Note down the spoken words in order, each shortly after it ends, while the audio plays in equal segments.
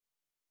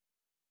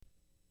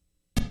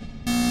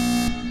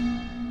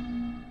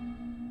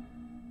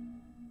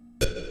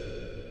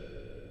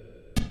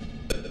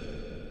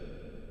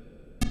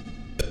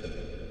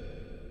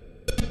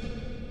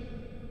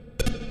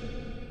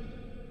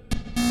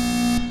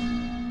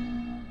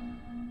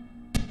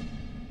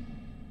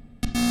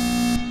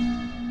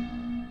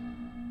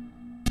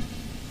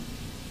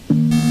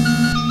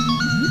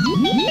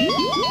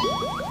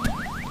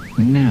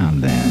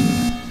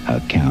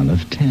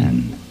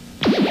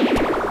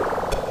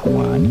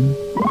1,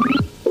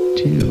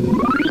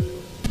 2,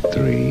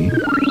 3,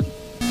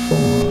 4,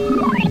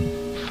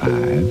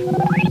 5,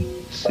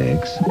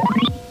 6,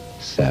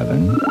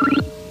 7,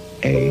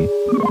 8,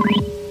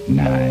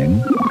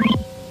 9,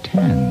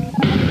 10.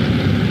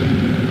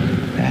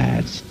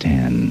 That's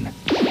 10.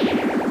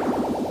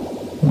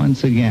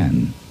 Once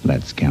again,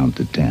 let's count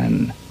to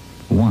 10.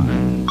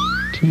 1,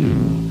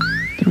 2,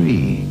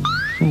 3,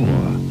 4,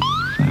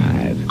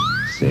 5,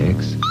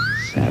 6,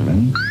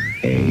 7,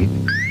 8,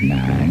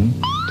 9,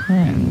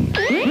 10.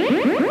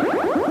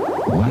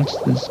 Watch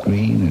the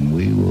screen and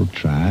we will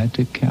try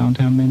to count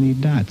how many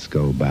dots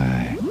go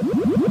by.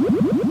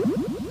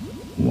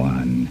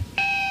 1,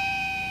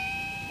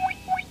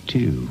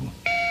 2,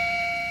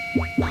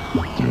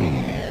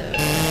 3,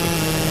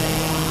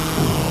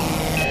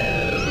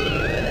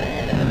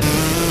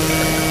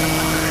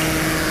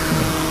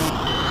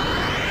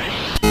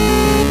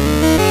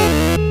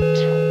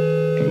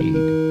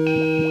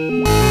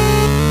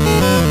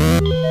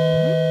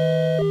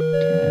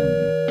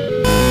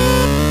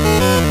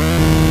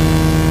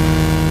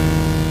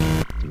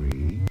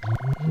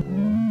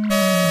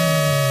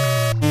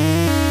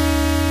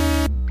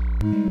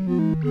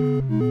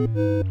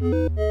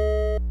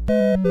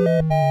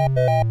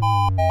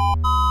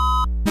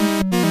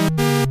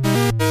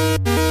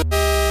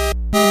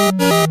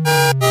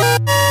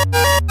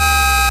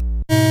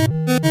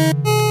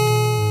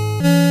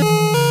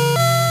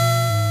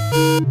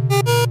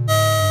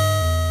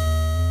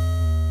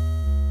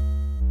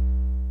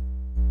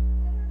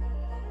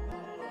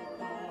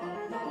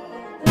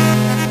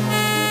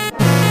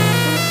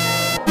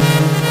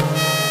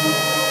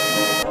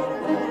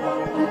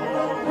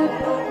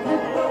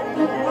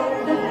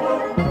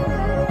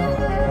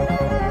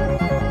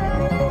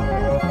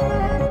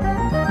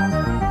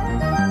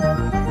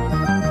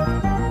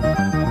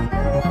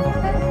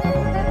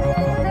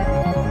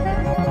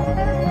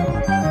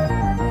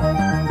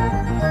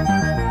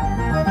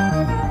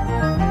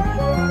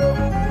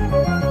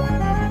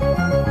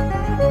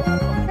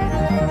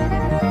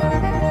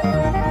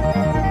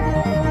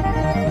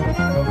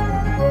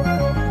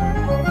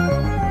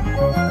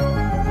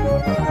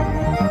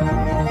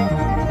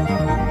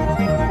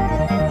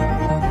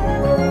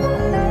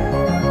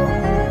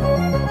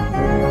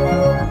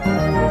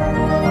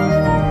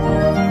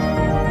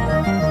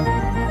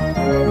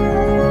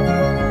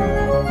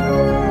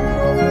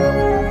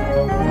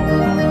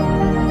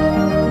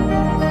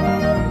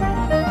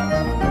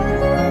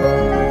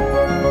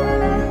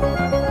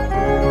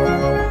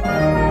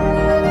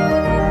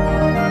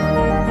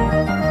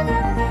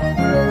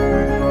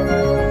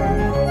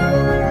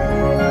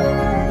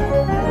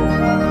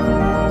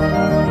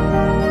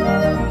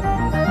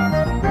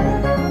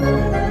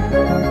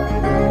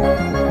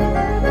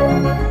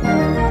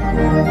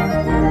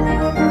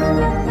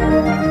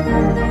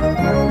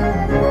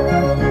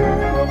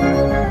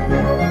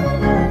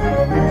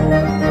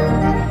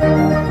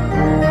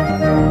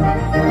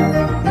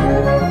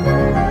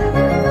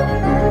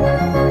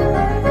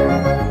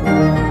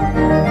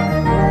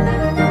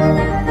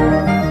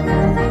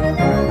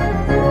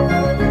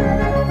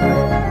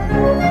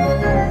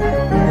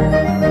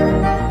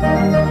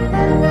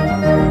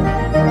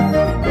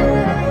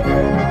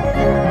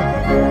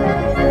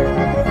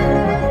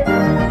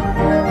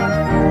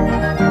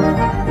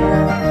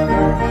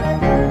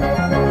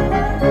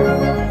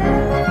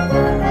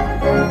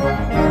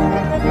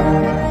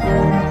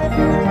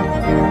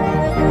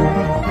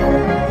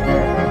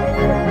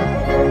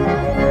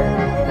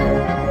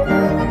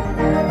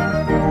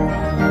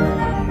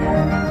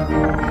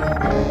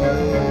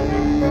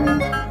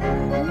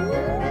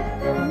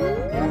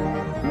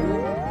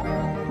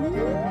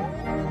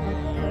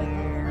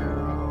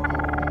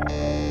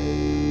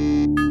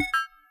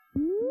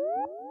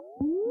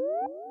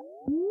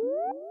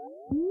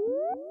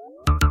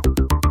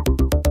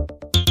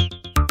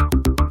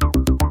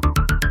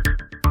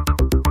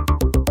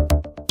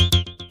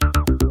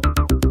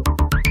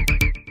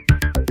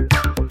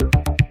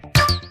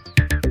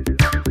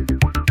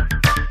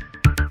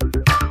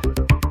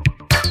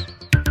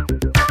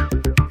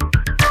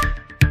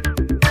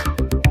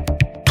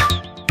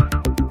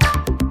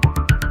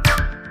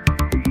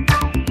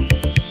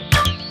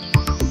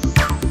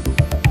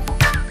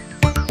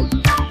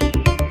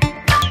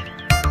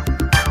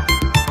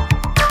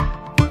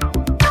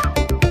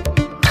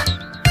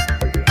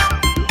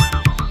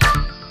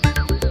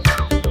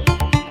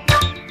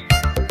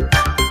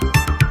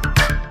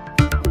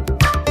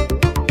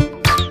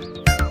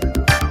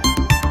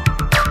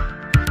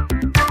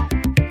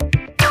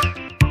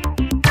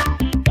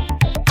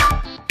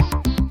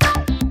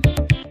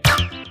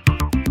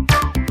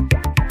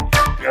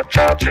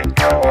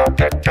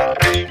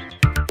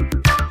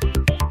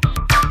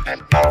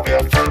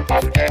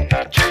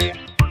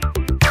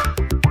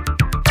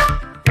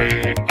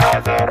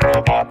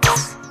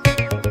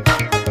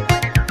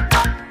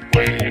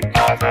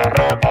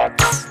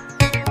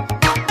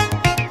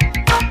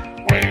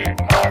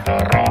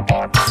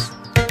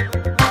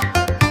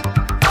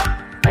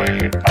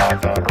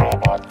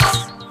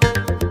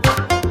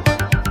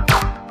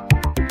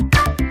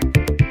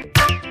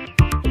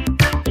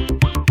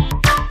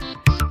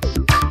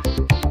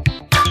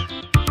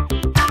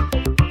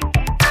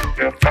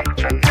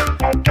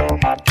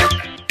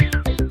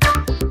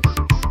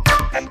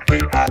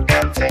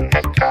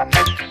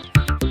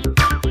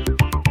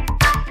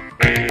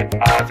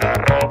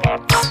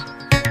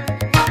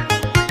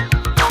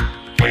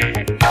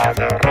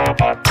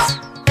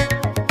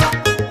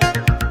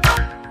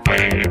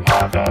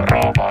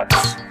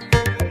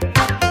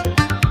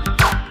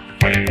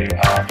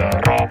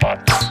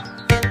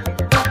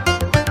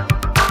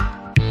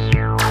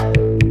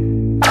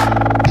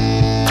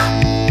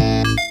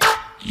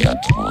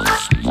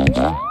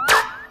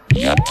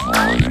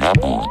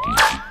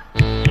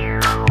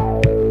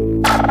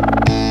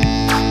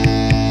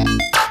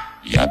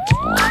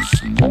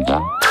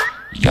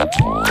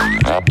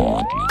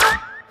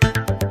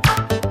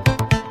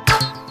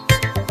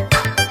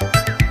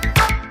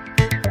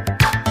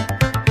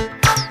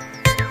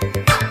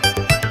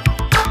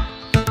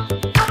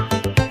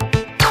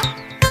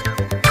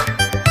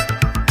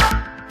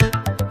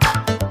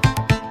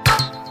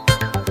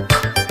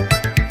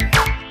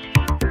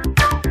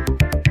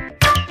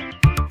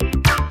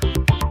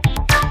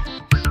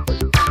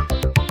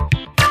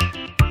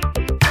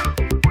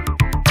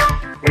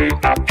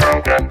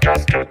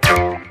 to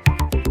do.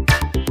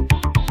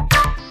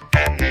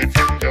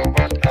 Anything you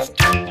want us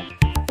to.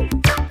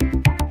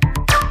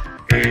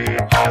 We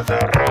are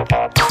the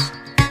robots.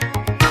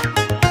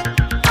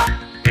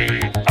 We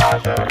are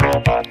the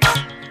robots.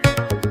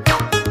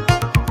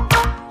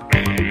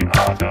 We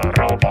are the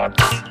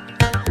robots.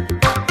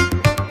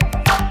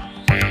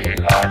 We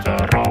are the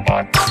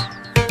robots.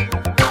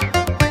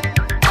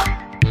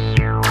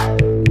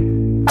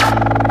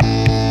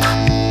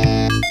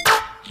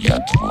 Я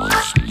твой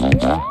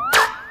слуга,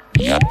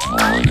 я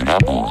твой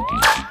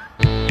работник.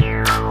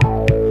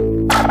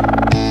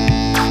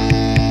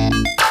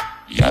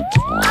 Я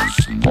твой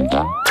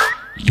слуга,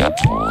 я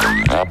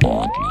твой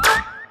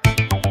работник.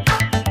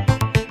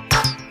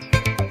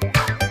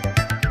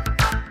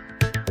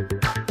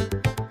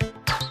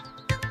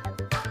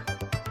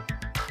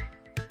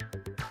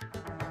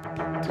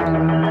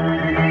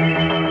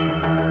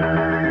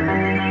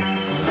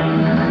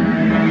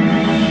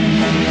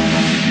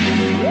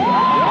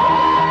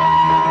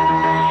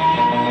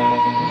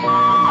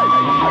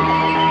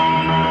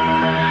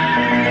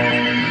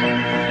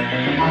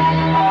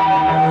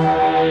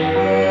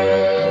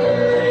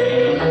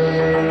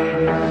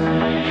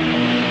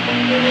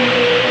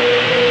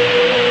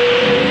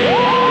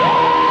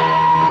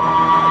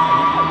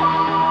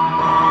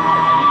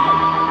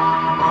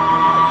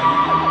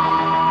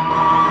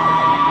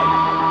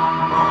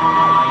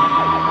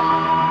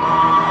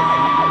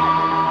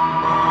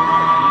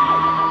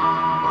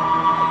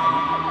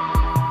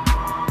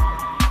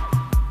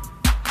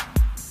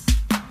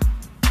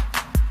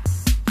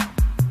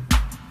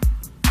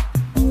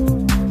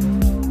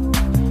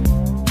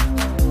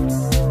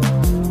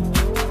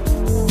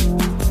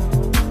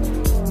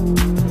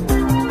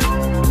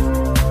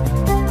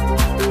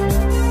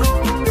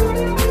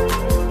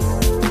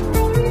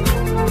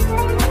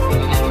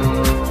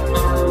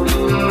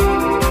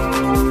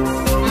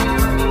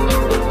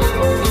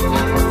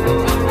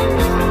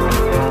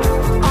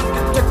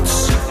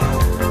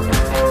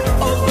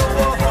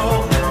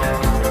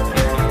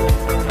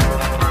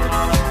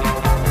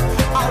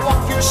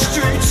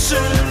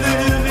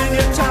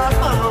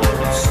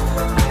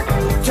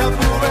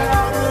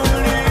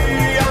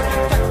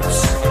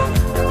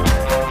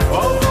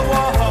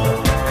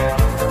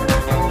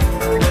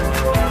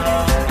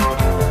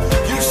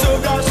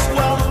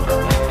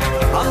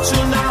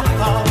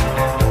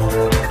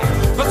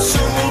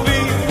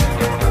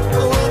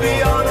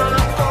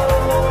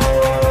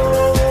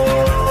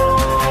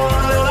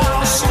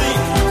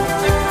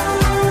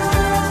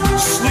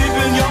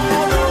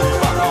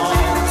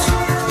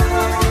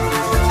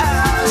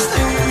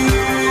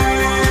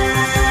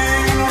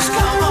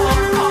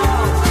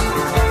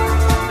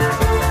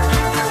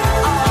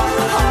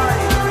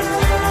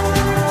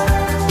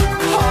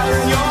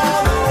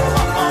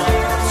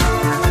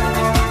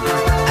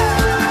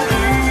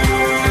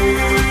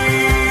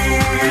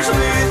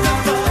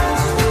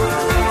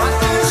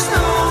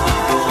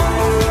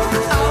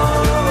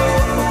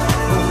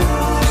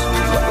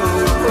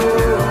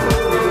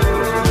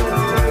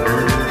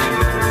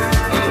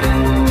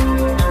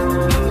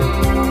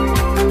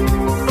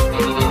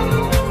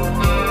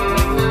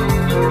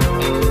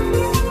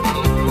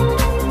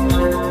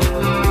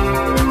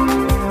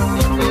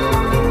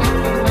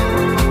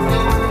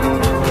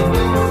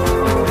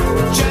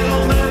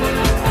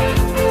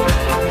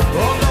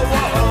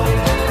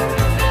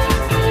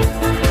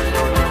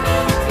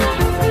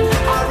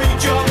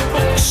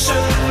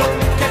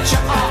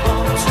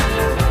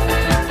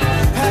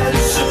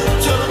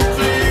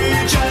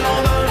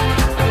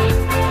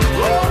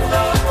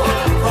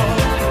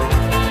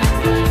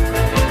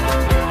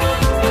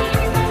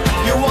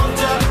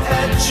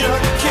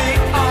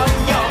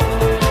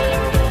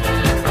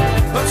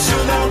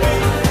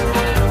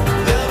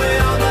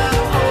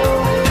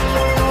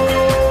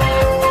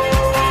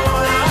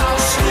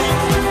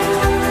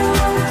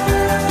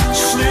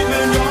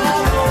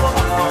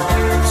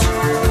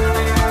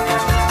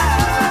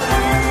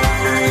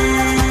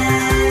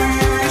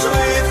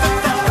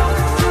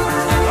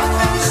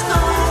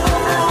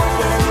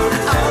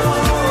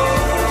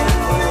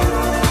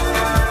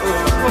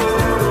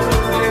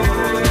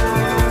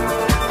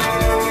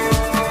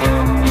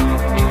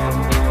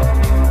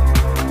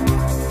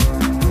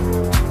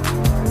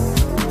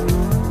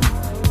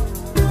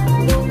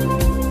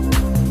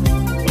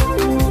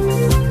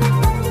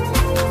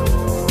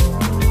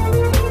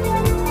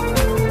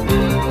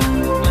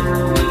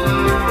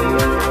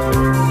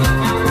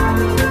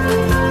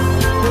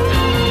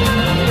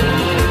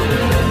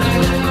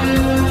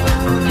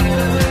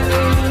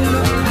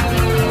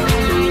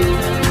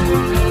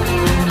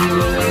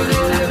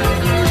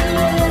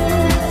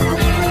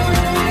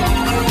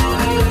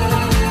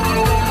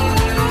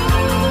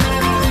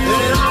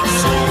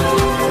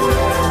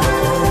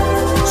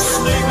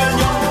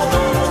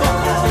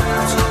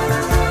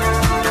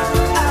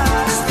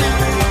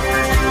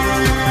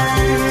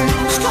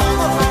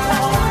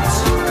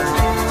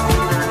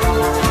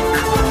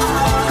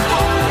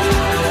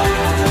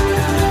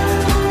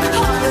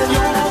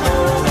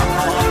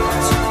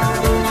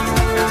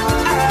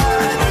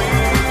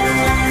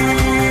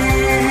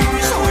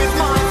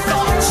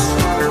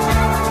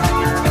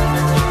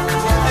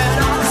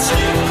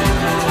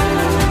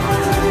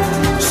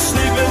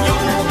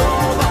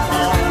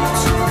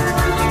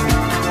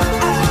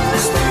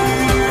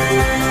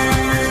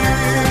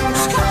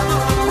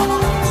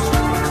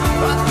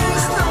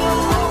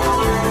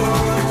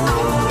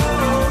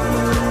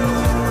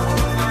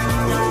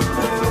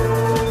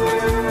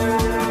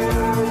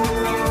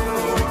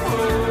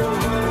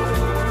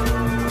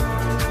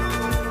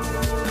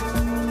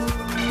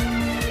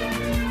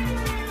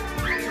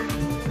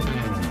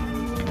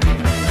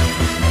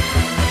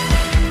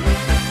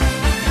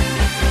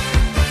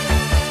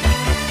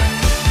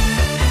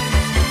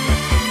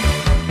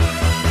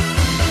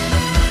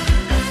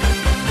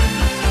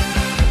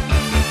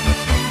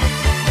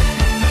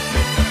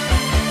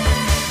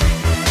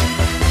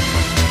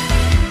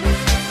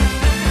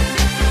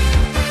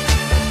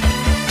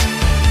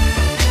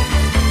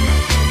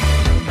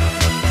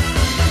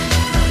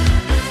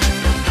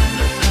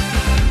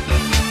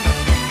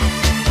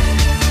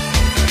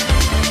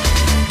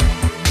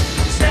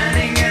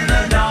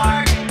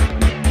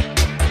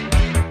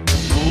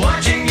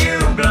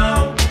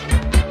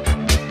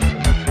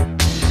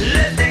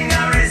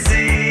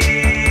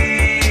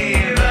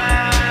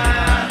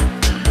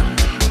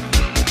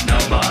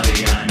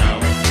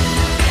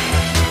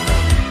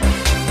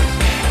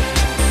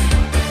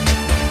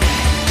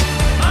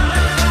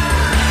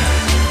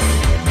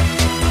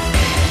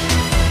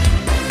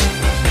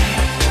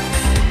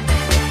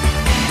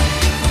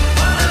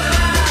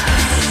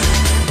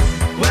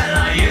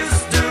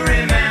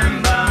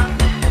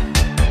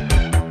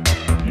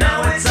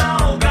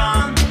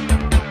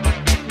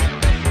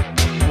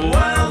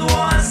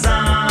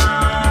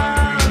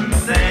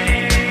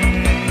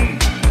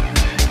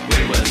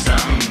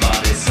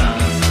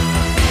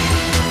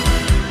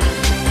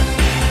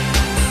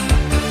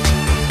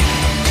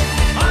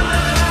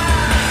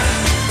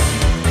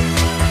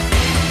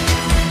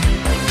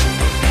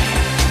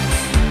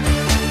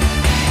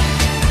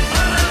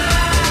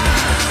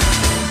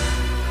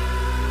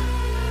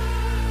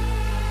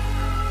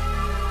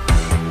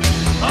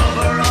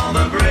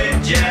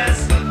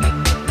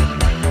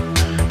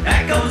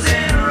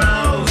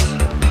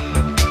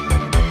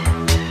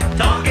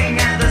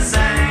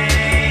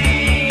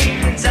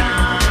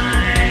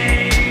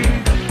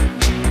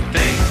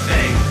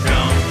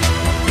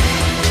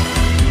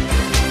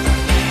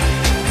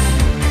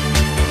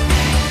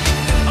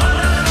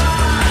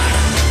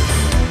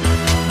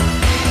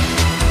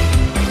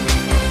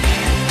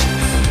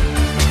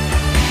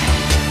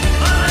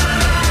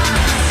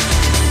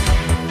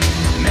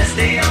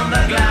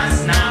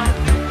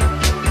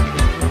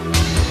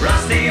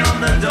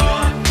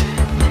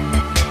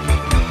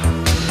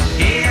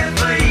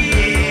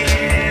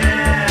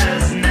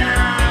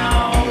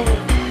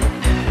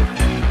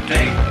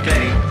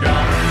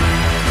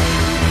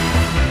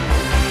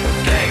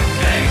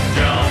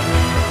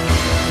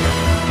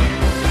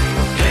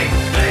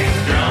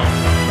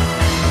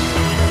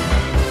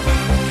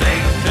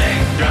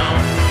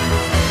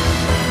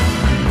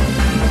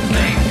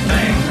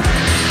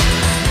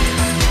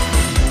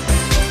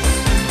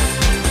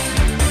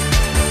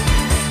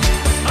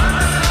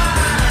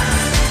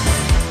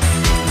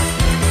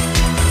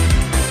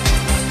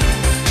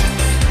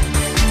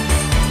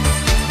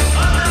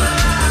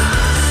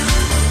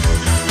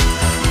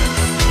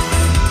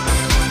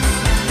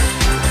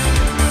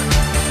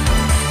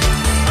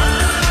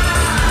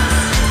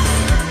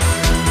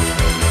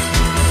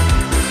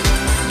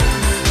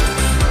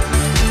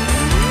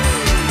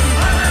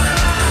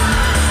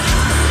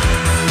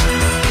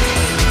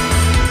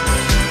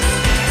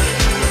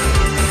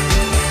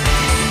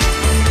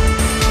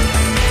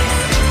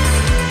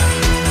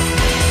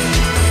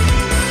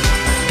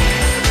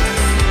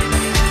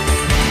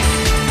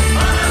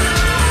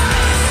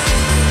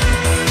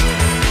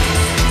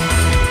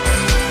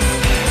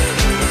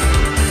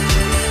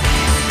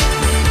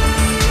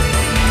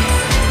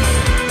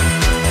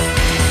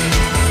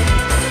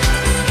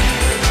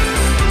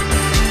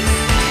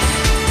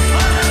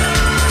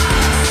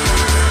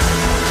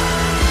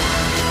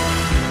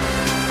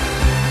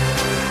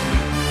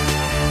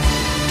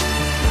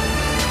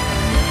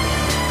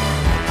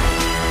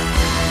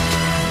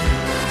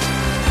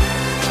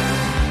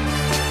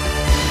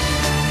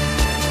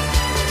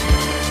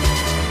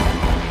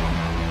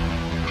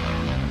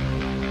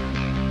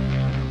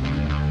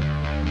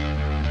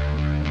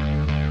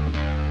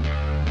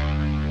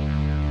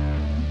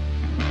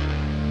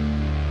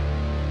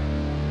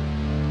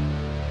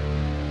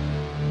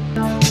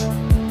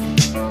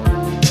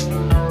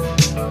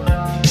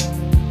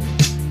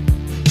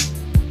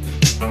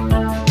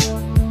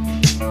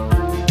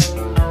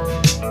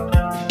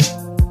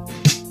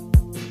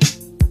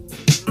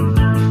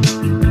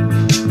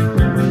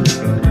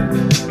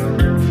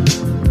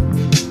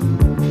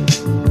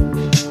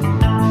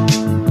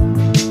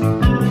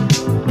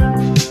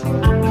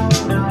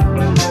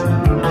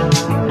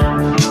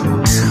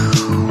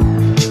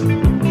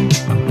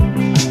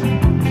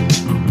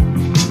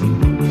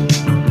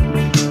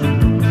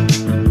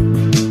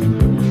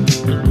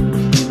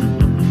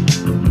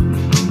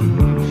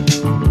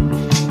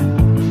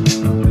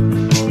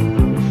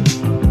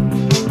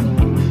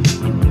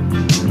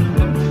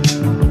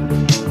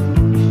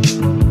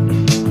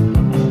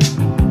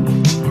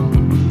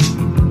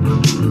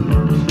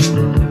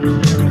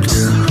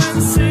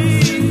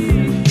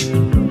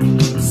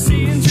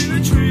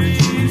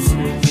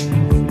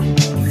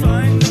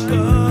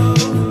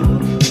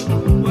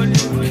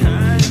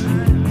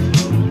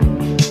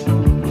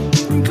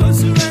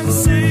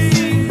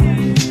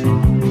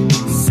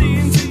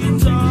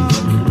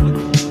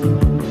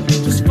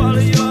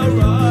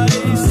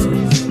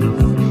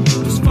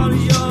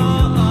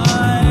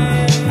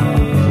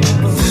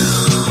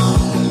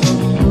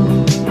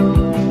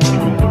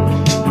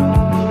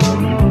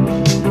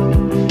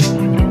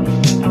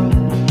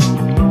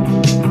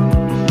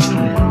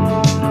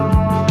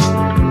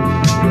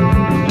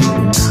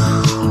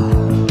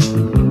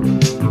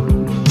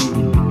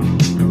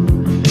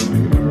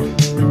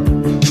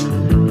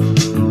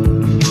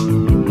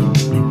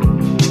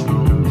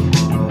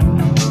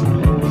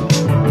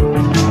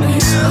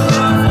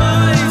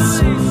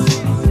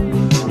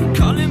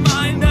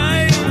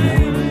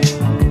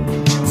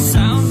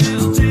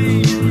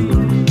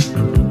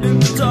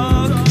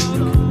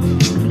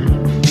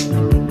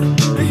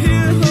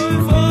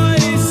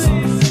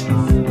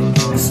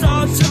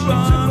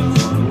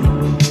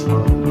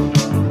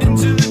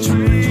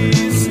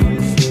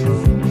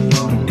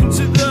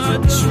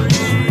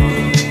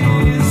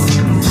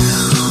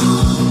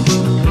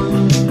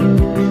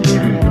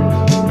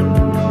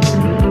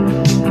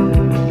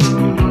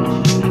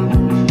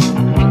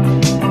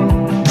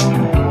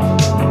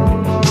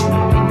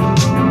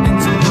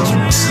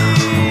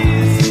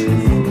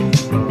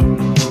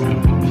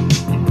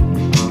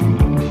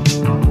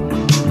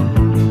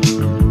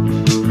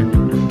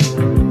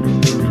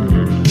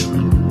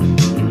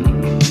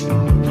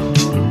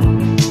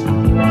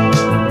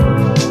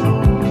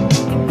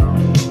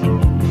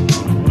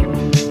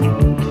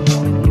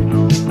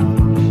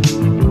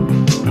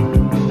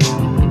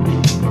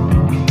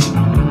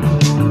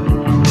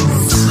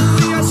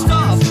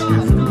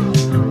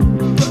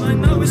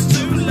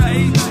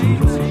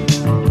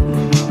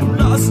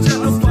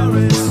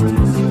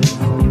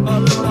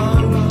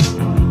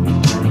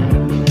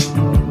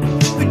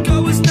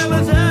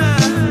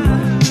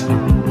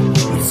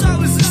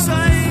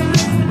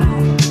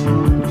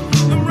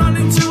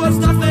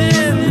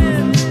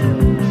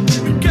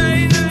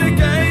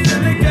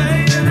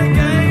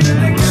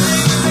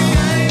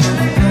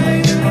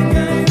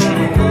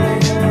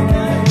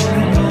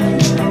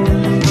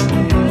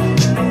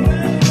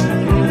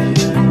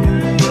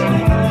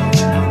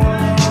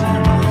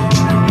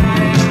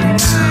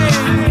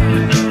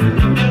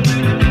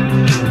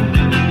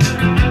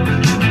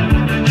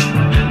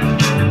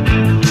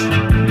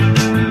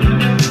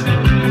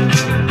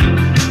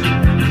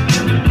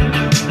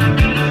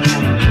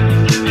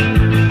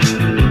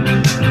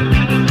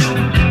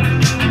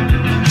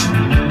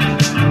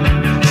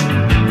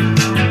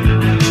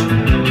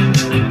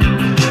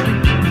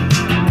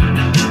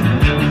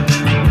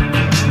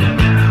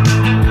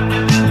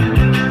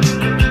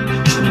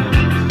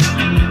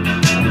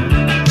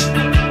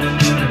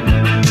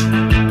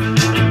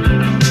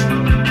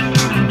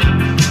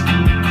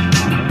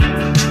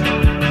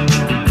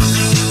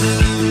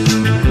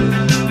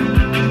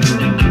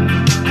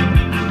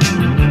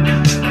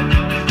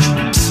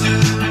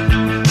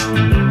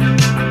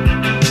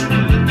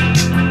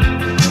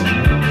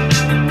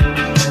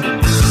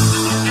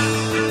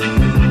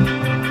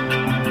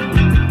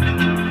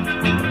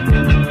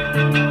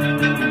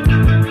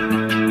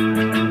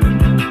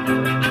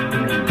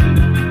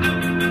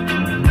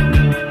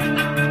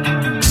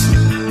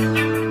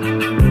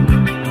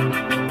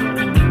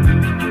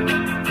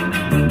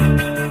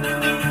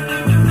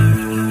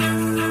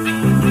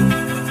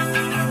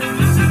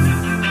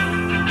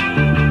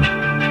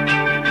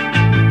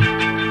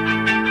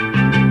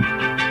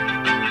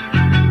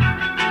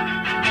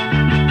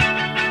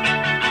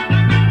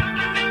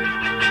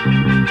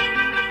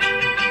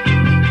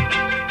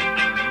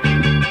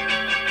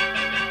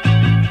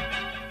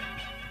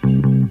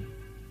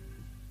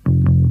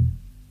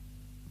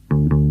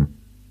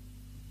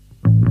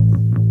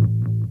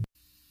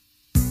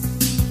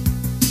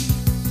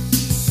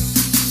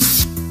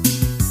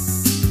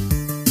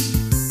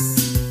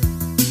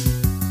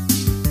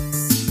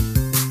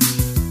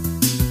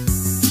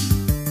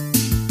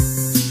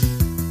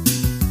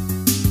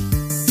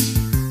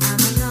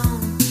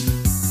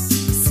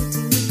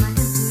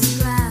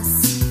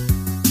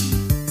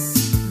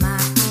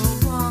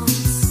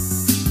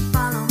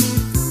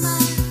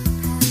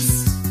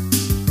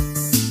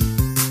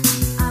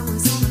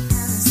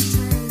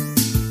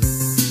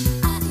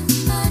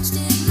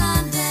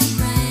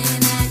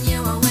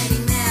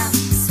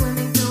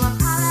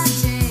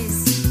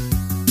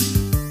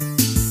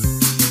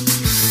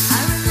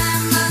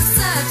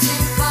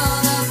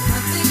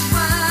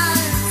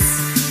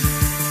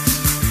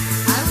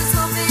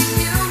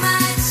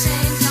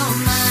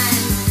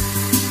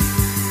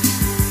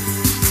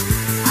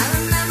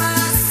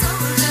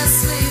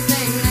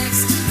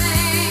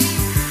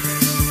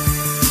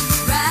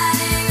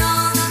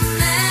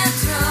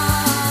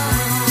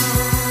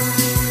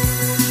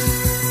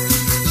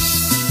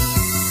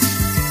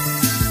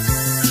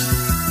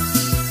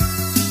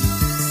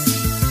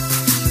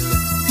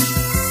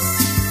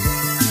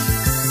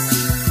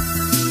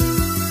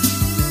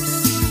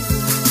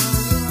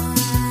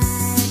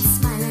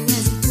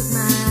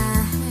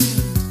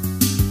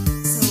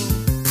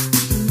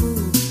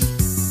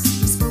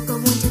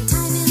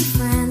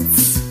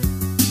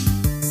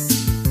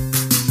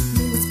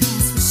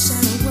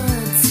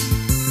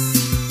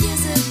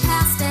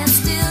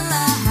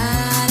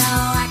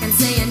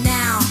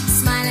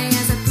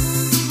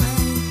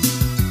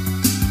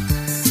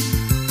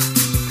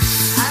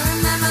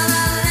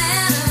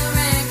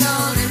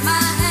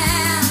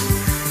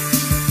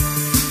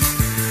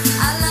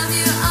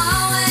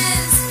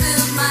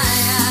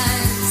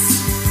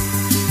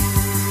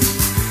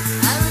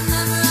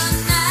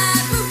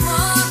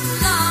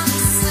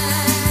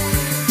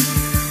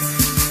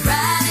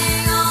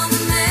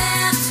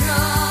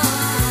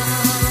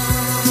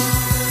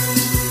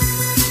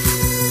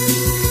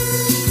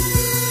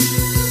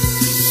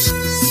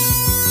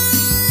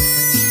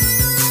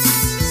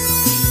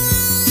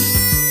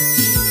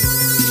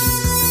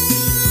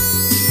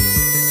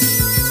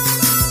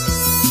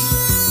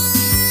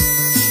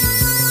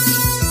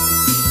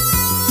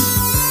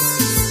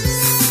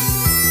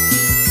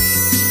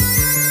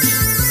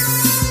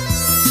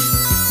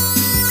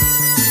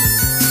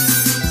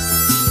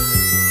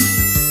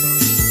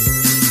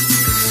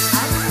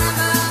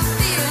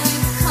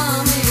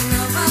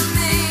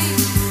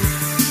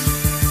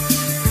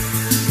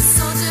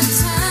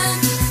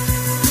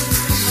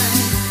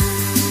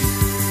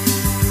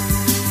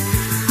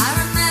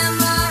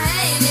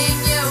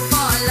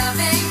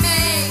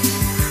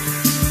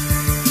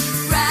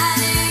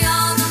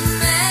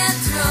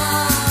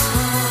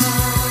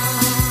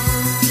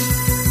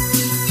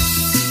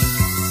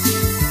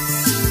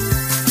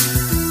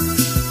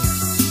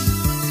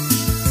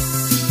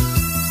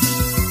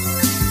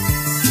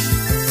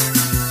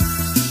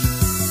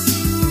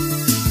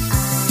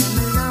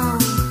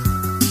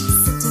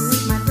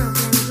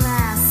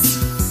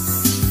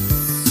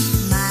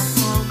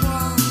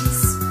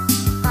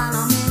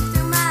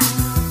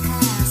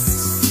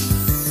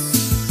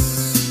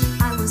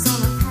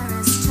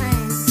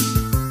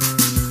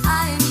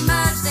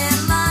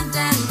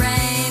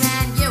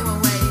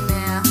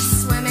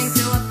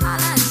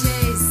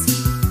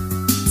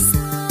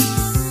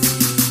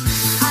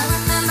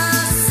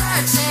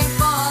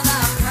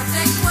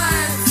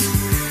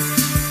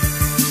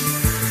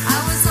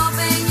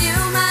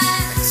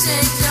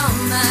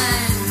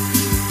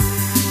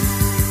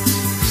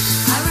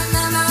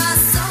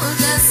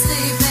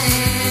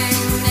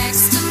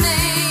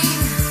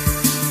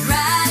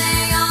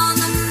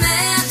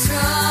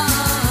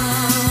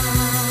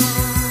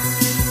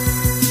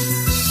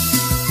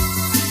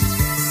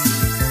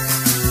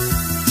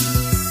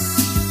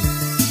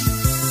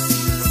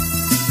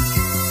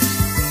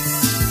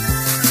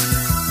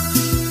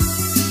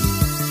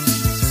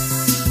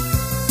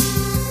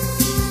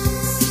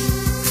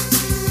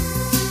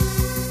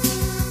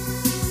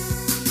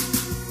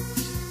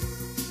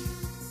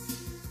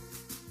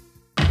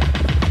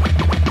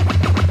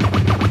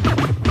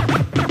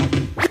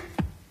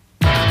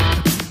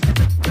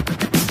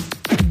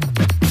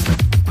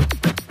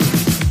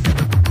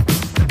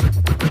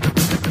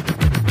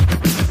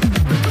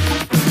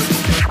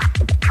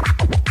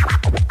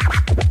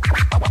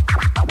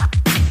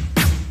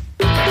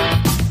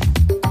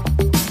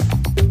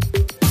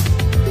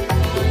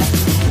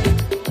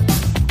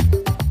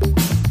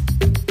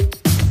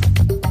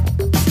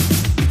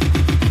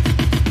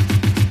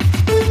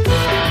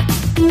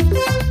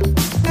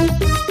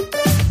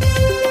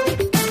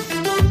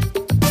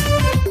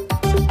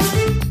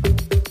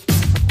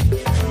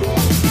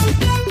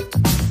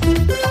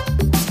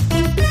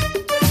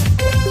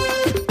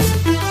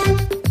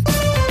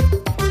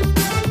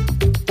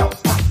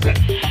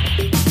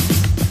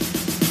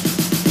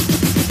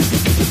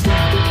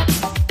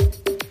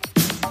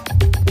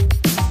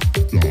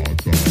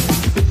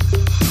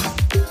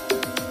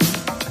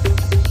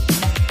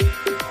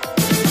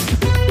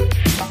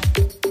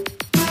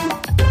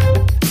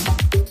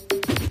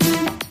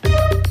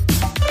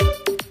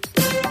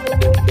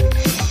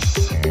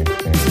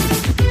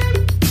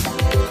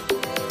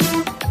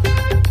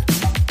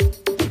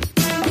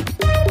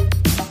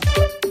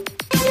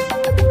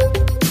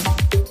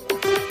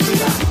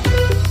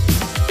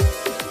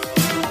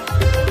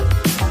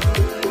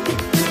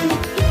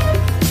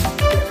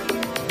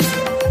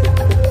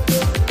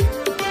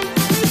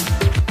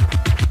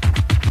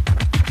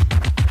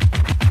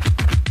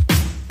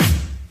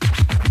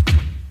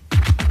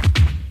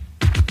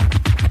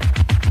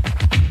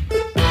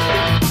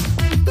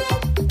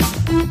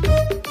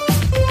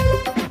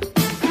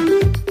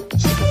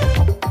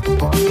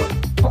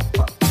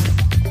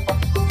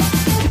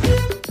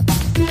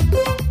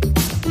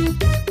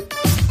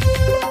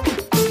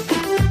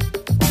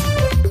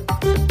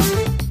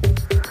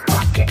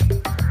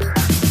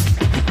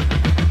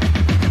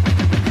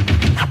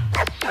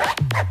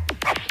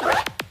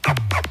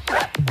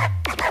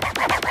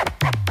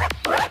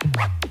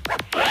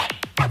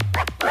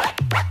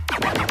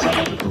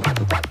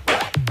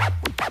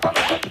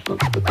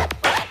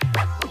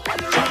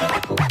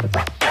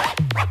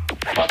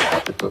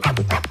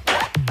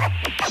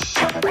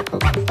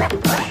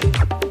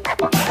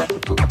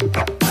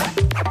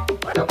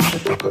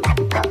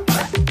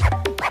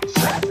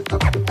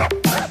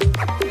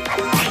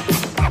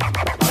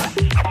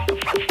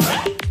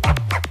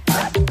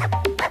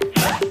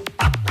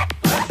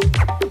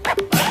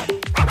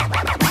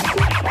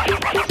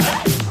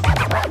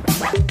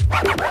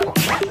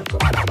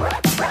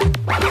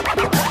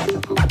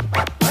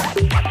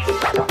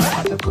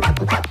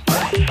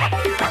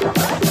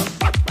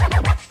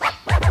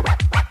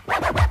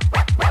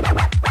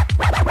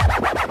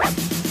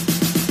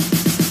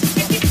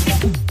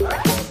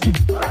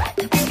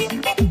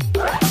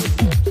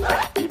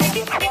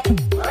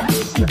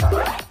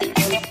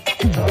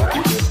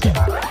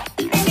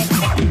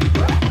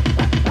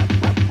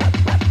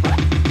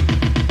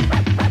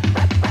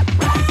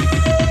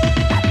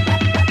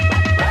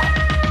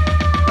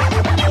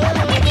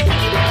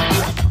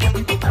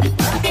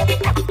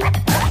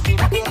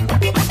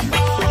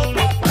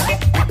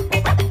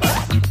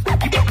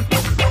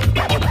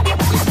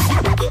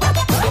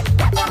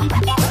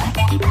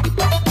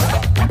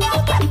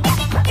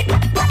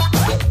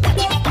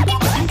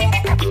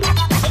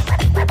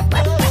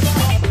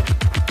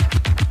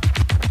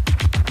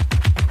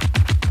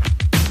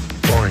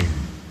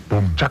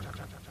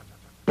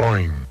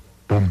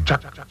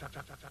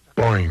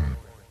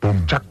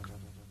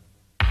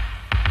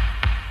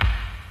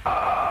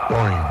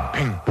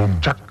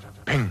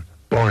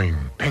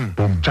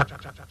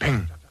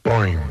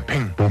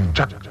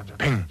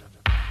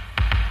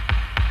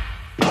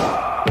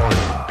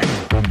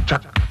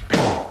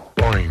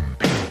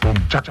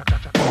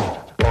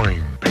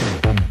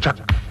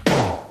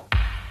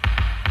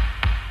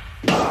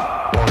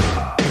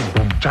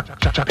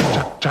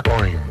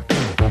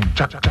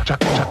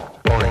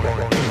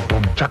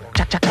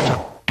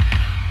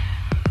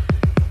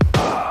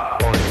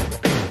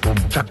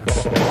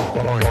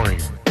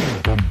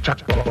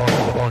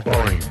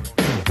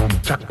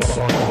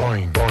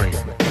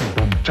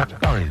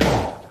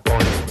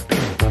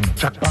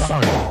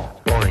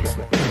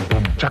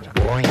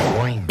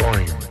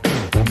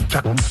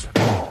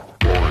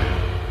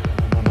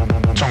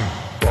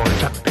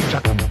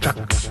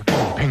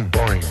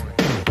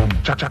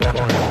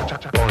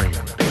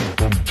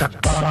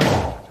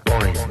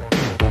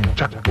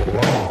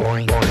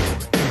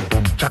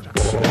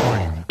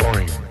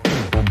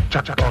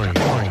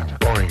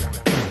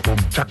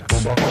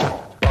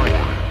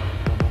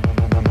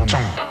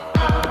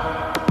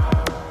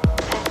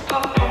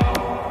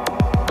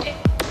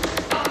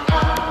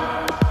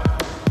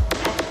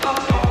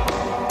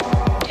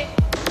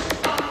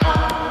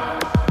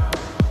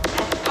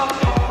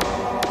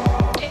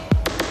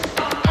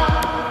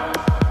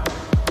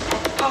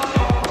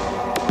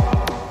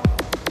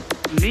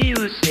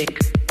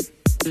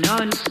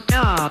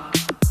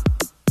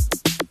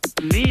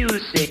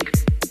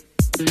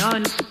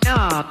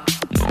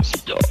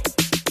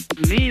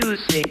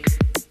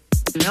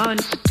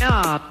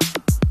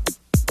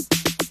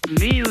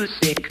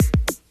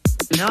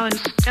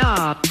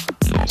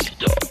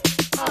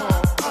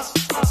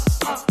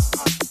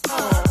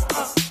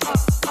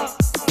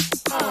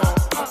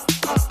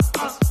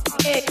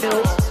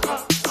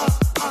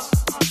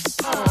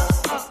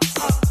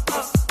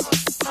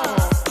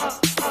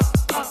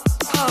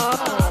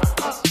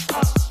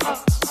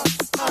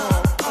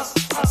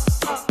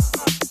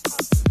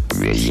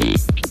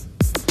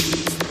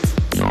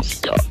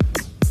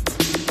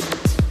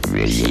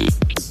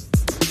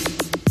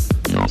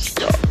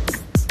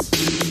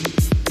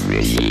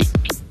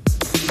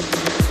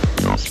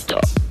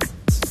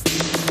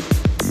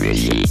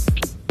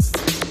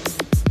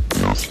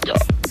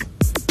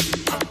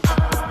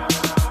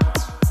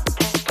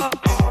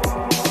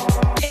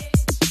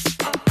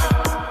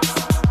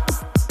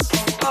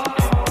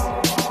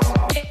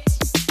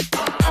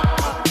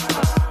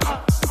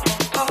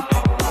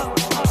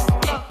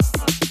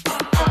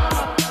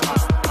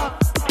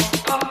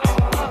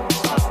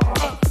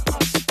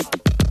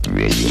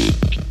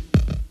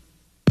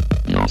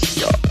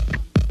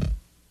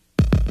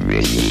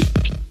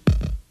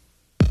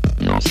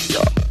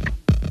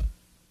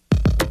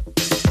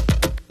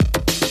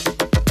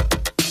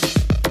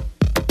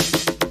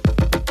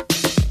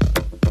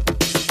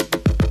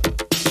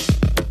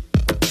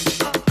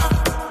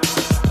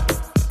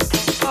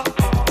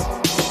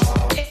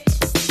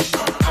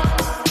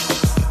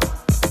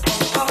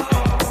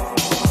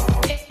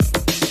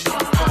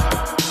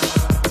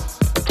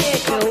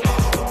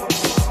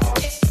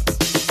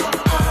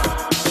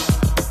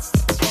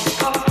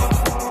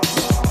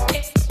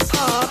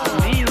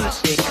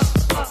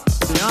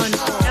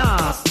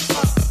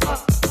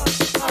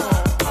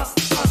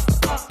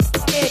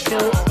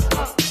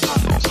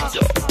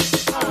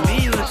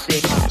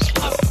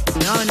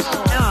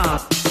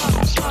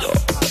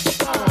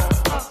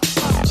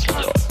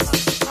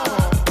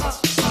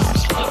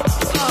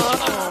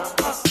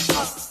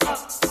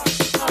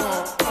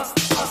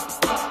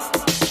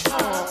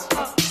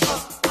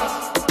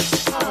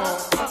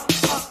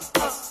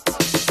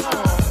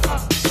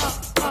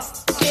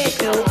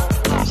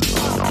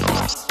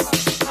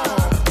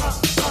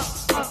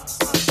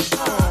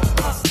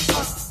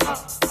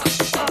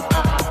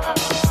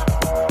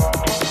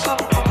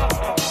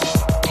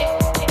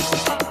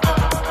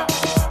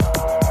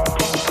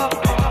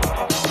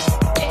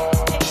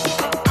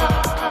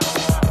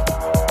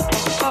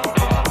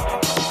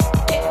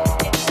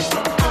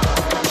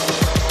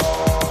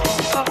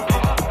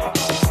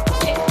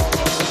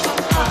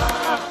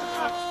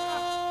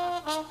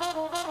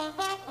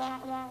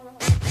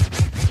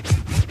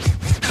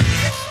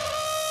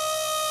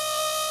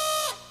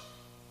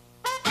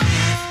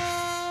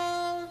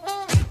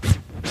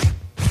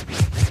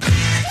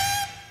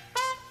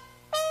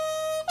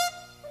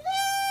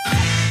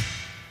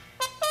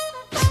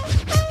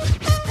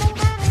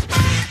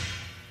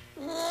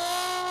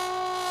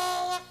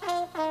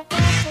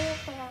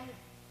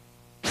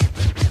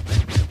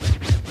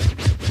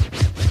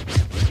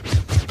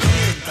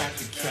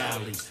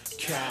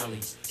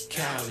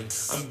 Cali.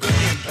 I'm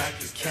going back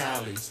to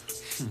Cali.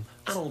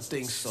 I don't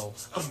think so.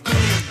 I'm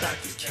going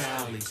back to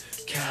Cali.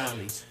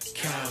 Cali,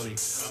 Cali.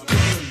 I'm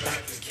going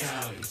back to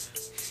Cali.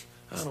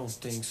 I don't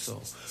think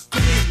so.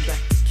 Going back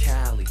to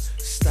Cali,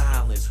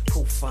 styling,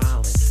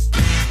 profiling,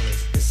 dialing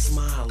and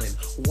smiling,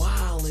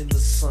 while in the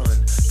sun.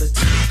 The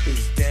top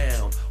is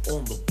down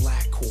on the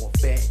black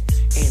Corvette,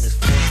 and it's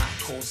fly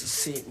cause it's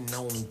sitting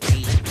on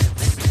D.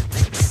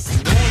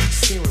 Naughty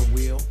steering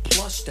wheel,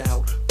 plushed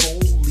out,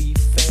 gold leaf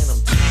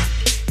phantom top,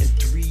 and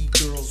 3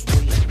 girls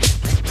waiting.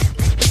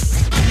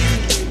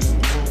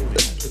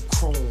 The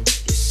chrome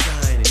is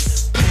shining,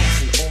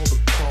 passing all the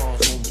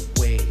cars on the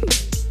way.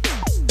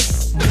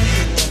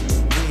 Moving up the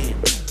wind,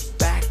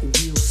 back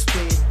wheel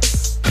spin,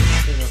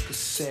 popping a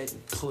cassette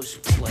and push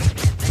play.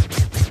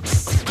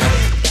 I'm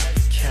going back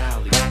to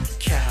Cali,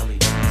 Cali, Cali.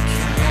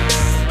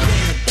 I'm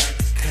going back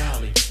to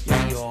Cali,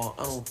 yeah y'all,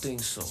 I don't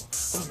think so.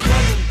 I'm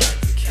going back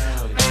to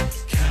Cali,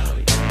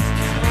 Cali, Cali.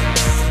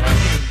 I'm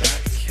going back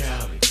to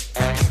Cali.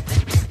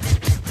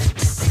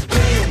 I'm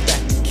going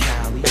back to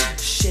Cali,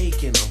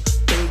 shaking them,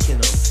 baking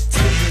them,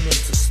 taking them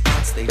to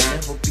spots they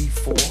never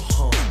before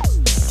hung.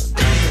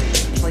 A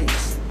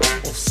place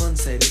off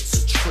Sunset, it's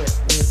a trip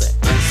where the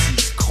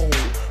AC's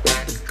cold, but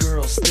the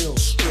girl still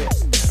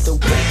stripped. The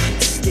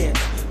record skipped,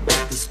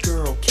 but this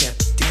girl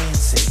kept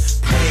dancing,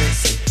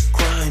 prancing,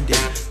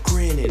 grinding,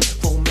 grinning,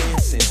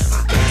 romancing.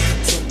 I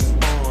asked her to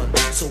bond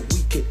so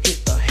we could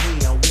hit the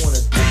hay. I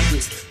wanna do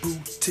this,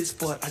 Brutus,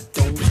 but I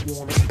don't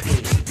wanna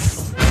pay.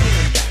 I'm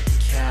going back to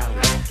Cali,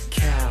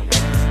 Cali,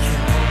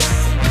 Cali.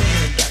 I'm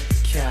going back to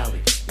Cali,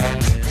 man,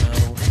 I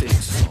don't think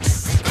so. I'm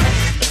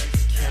going back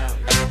to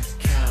Cali,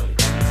 Cali,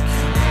 Cali.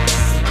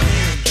 I'm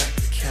going back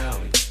to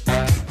Cali.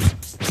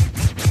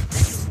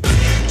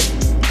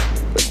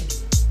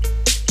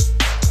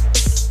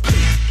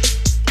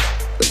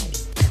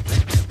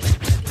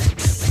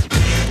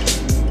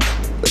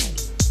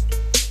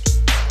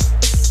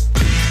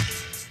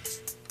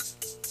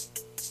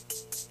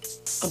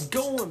 I'm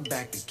going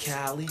back to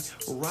Cali,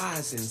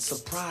 rising,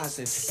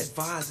 surprising,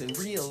 advising,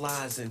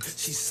 realizing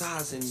she's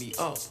sizing me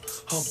up.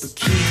 Her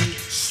bikini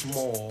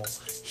small,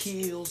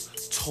 heels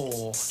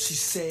tall. She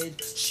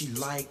said she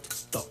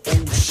liked the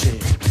ocean.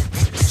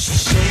 She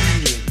showed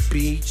me a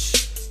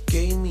beach,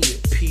 gave me a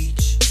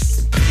peach,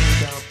 and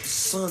pulled out the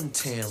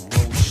suntan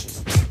lotion.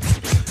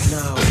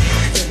 Now, I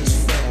bet it's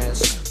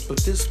fast, but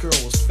this girl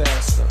was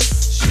faster.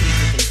 She was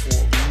looking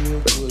for a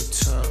real good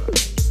time.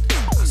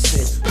 I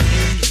said,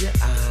 close your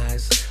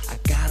eyes, I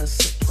got a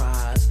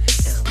surprise,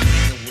 and I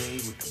ran away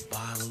with the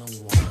bottle of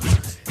wine.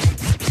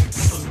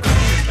 I'm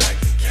going back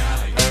to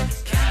Cali,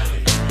 Cali,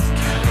 Cali.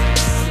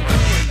 I'm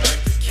going back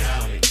to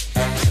Cali.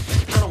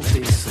 I don't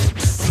think so.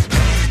 I'm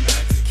going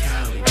back to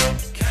Cali,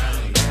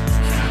 Cali, Cali.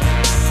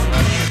 I'm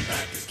going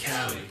back to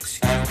Cali.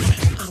 Excuse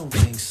me. I don't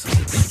think so.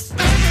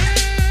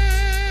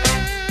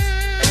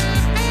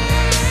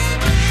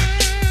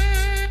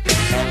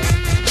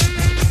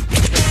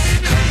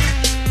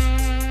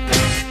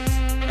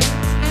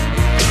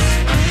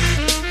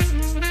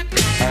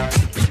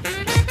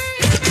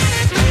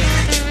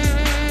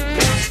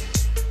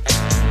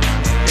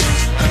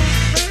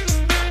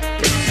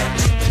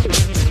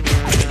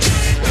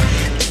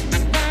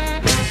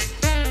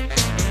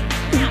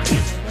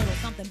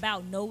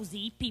 About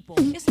nosy people.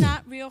 It's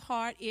not real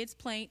hard, it's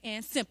plain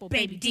and simple,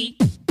 baby D.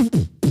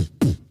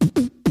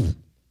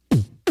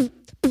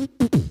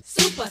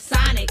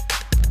 Supersonic.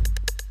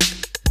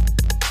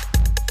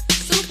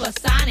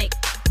 Supersonic.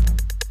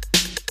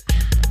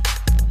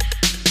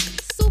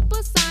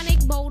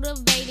 Supersonic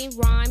motivating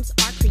rhymes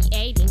are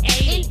creating.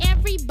 And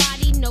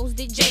everybody knows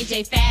that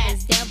JJ Fad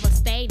is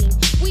devastating.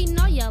 We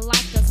know you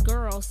like us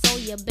girls, so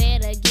you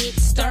better get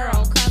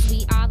sterile, cause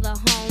we are the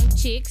home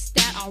chicks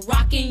that are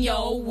rocking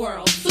your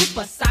world.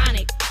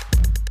 Supersonic.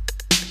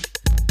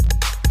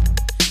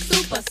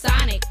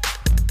 Supersonic.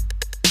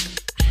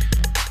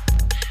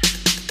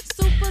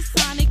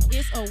 Supersonic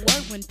is a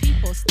word when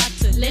people start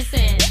to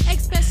listen.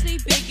 Especially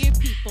bigger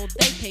people,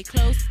 they pay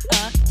close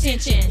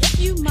attention.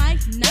 You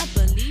might not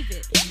believe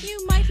it,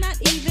 you might not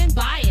even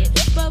buy it,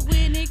 but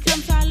when it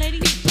comes to our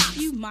lady,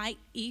 you might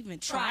even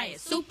try it.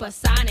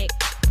 Supersonic.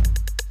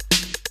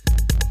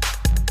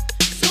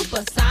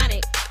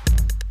 Supersonic.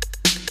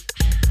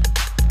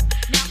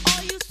 Now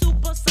all you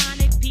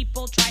supersonic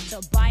people try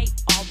to bite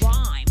our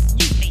rhymes.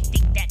 You may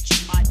think that you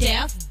are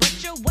deaf,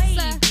 but you're way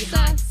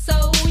behind.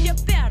 So you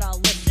better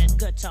listen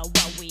good to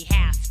what we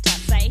have to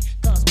say,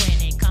 cause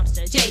when it comes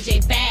to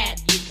JJ Fad,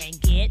 you can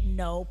get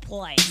no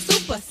play.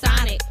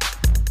 Supersonic.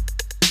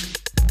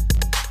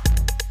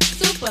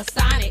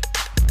 Supersonic.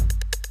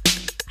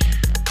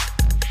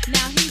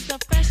 Now he's the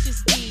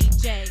freshest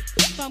DJ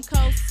from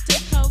coast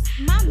to coast.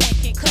 My man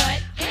can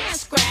cut and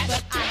scratch,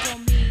 but I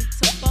don't mean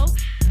to boast.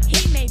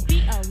 He may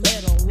be a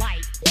little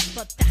light,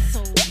 but that's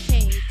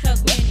okay,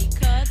 cause when he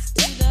cuts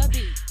to the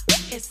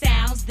beat, it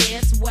sounds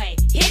this way.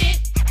 Hit it!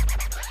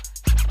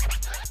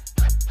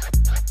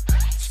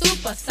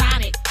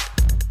 Supersonic.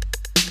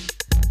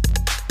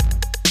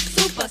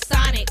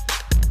 Supersonic.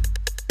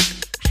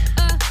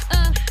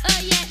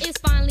 Yeah, it's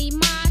finally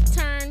my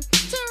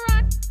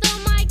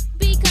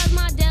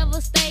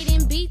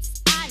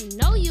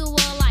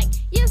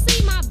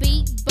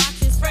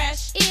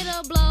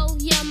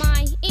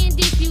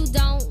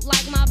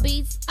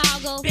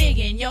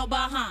your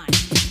behind.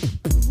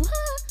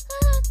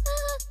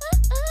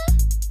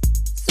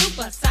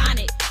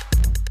 Supersonic.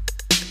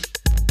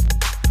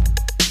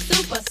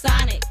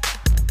 Supersonic.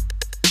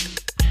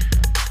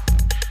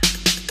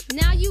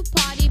 Now you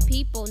party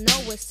people know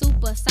what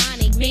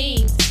supersonic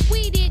means.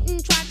 We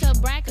didn't try to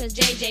brag cause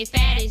JJ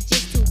Fat is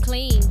just too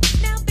clean.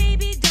 Now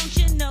baby, don't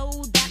you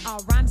know that our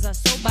rhymes are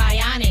so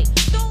bionic?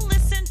 Don't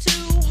listen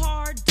too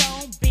hard,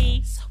 don't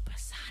be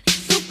supersonic.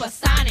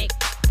 Supersonic.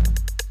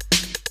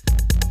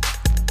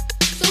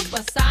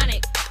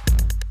 Supersonic.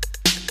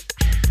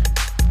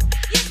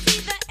 You see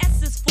the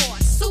S is for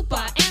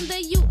super And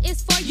the U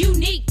is for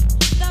unique.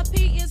 The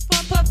P is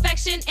for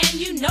perfection and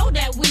you know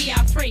that we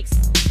are freaks.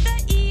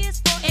 The E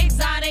is for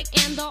exotic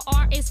and the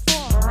R is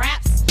for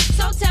raps.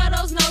 So tell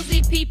those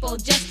nosy people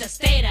just to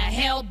stay the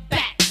hell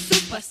back.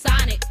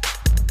 Supersonic.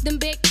 them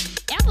big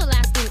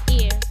everlasting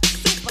ears.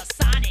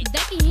 Supersonic.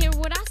 They can hear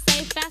what I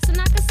say faster than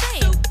I can say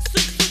it.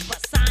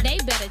 Supersonic. They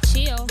better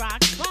chill. Rock.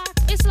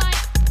 It's like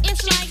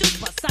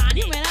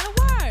Supersonic. you ran out of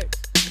words.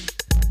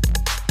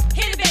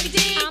 Hit it, baby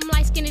D. I'm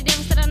like skinny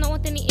devil, said I know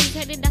what then he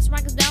indicated. That's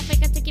right, cause down fake,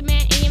 I take your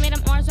man, and you made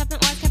them orange, rapping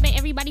orange, capping.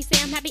 Everybody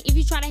say I'm happy. If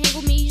you try to hang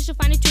with me, you should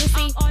find it true.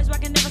 See, I'm always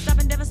rocking, never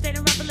stopping,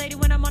 devastating, rapper lady.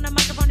 When I'm on a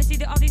microphone, you see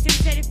that all these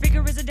imitated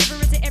figures are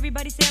different.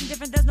 Everybody say I'm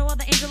different. There's no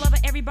other angel lover.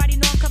 Everybody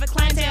know I'm covered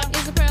clientele.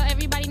 is a pearl,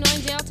 everybody know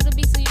in jail to the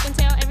beat, so you can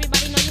tell.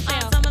 Everybody know you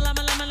fail.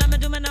 Lama,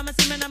 do man, I'm a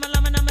seaman, I'm a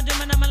lama, I'm a do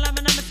man, I'm a lama,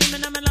 I'm a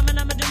seaman, I'm a lama,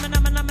 I'm a do man,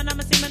 I'm a lama, I'm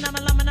a seaman, I'm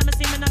a lama, I'm a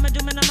seaman, I'm a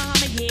do man, I'm a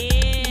hama.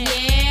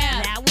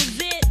 Yeah. That was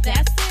it.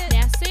 That's it.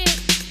 That's it.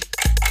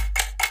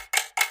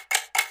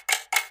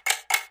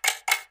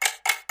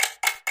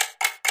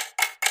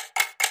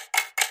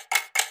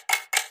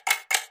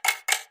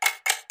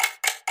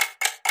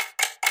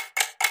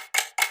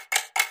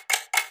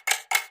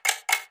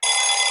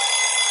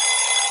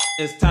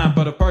 It's time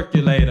for the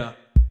percolator.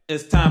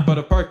 It's time for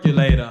the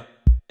percolator.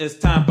 It's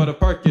time for the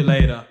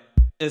percolator.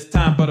 It's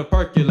time for the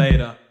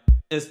percolator.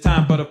 It's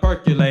time for the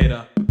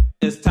percolator.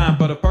 It's time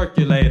for the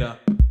percolator.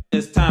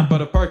 It's time for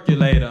the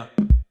percolator.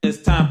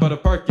 It's time for the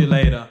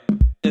percolator.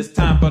 It's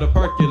time for the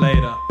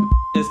percolator.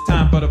 It's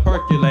time for the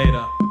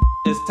percolator.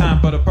 It's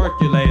time for the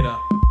percolator.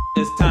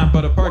 It's time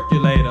for the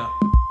percolator.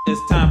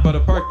 It's time for the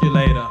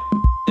percolator.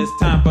 It's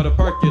time for the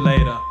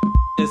percolator.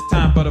 It's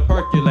time for the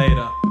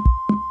percolator.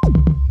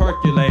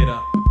 Percolator.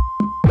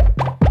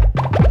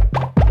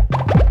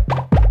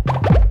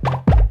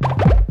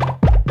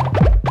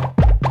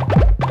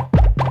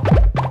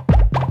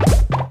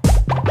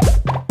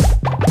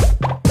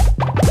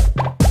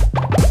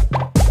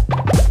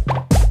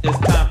 It's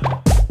time.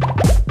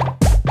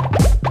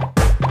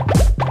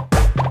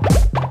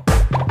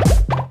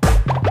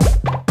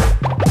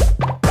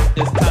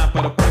 It's time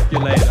for the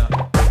percolator.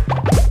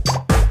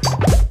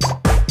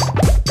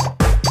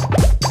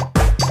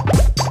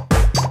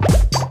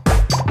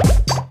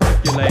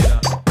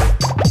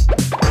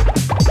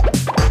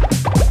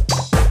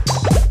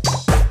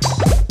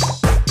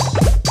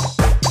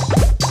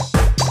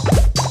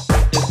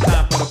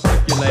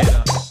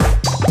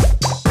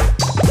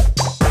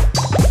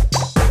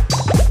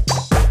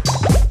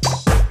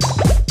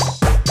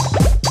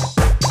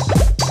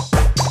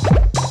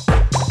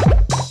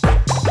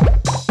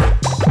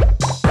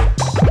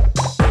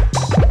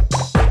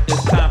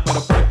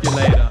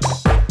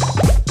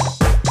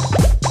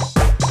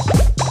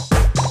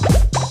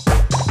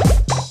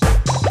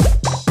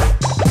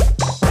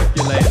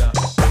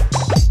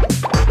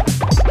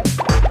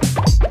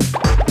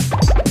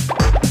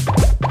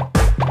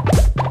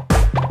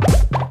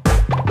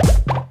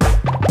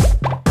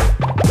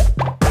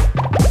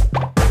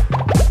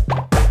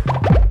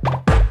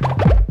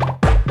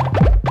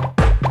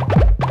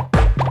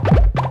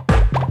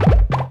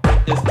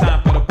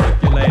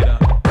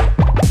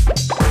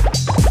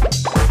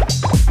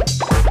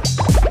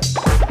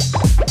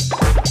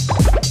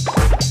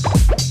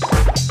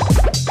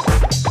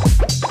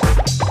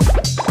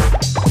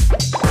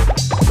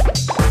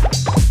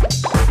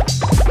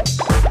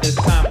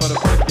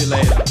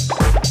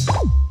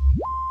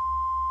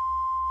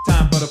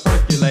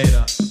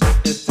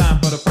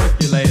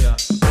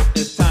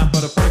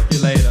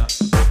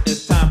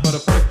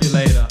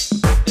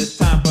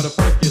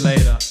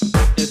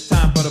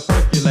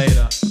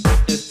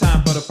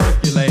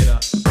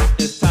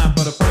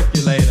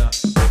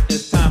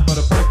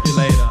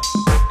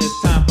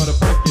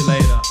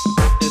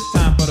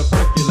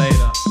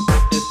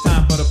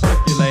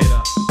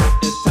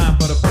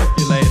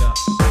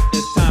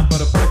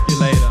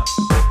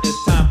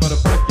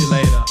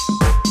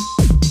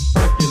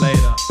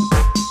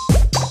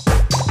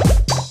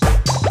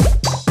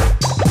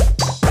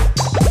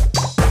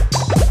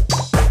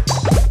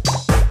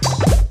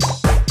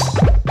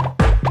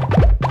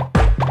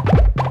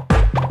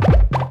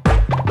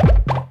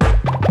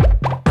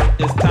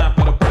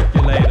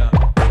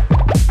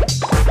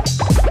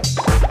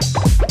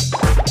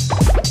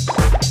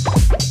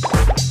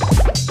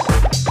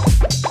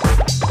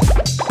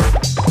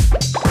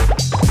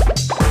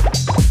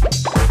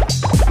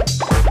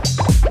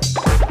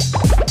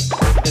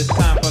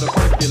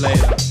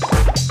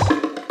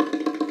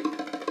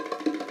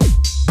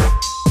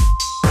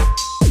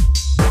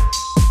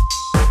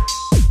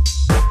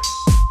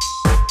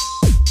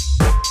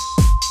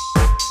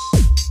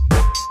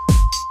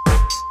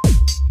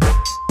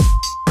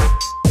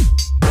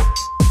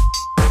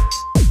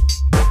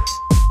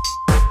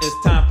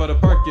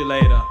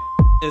 percolator.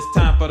 It's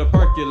time for the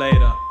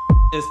percolator.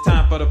 It's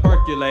time for the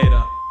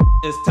percolator.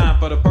 It's time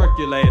for the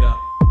percolator.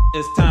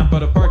 It's time for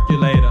the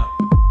percolator.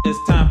 It's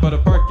time for the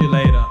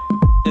percolator.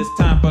 It's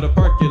time for the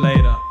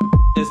percolator.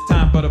 It's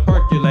time for the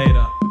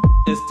percolator.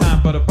 It's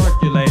time for the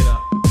percolator.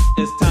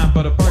 It's time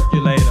for the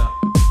percolator.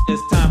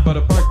 It's time for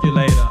the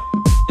percolator.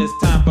 It's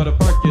time for the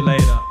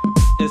percolator.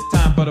 It's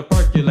time for the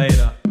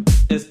percolator.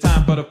 It's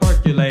time for the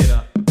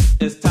percolator.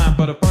 It's time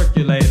for the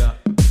percolator.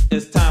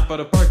 It's time for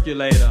the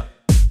percolator.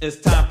 It's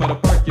time for the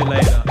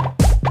percolator.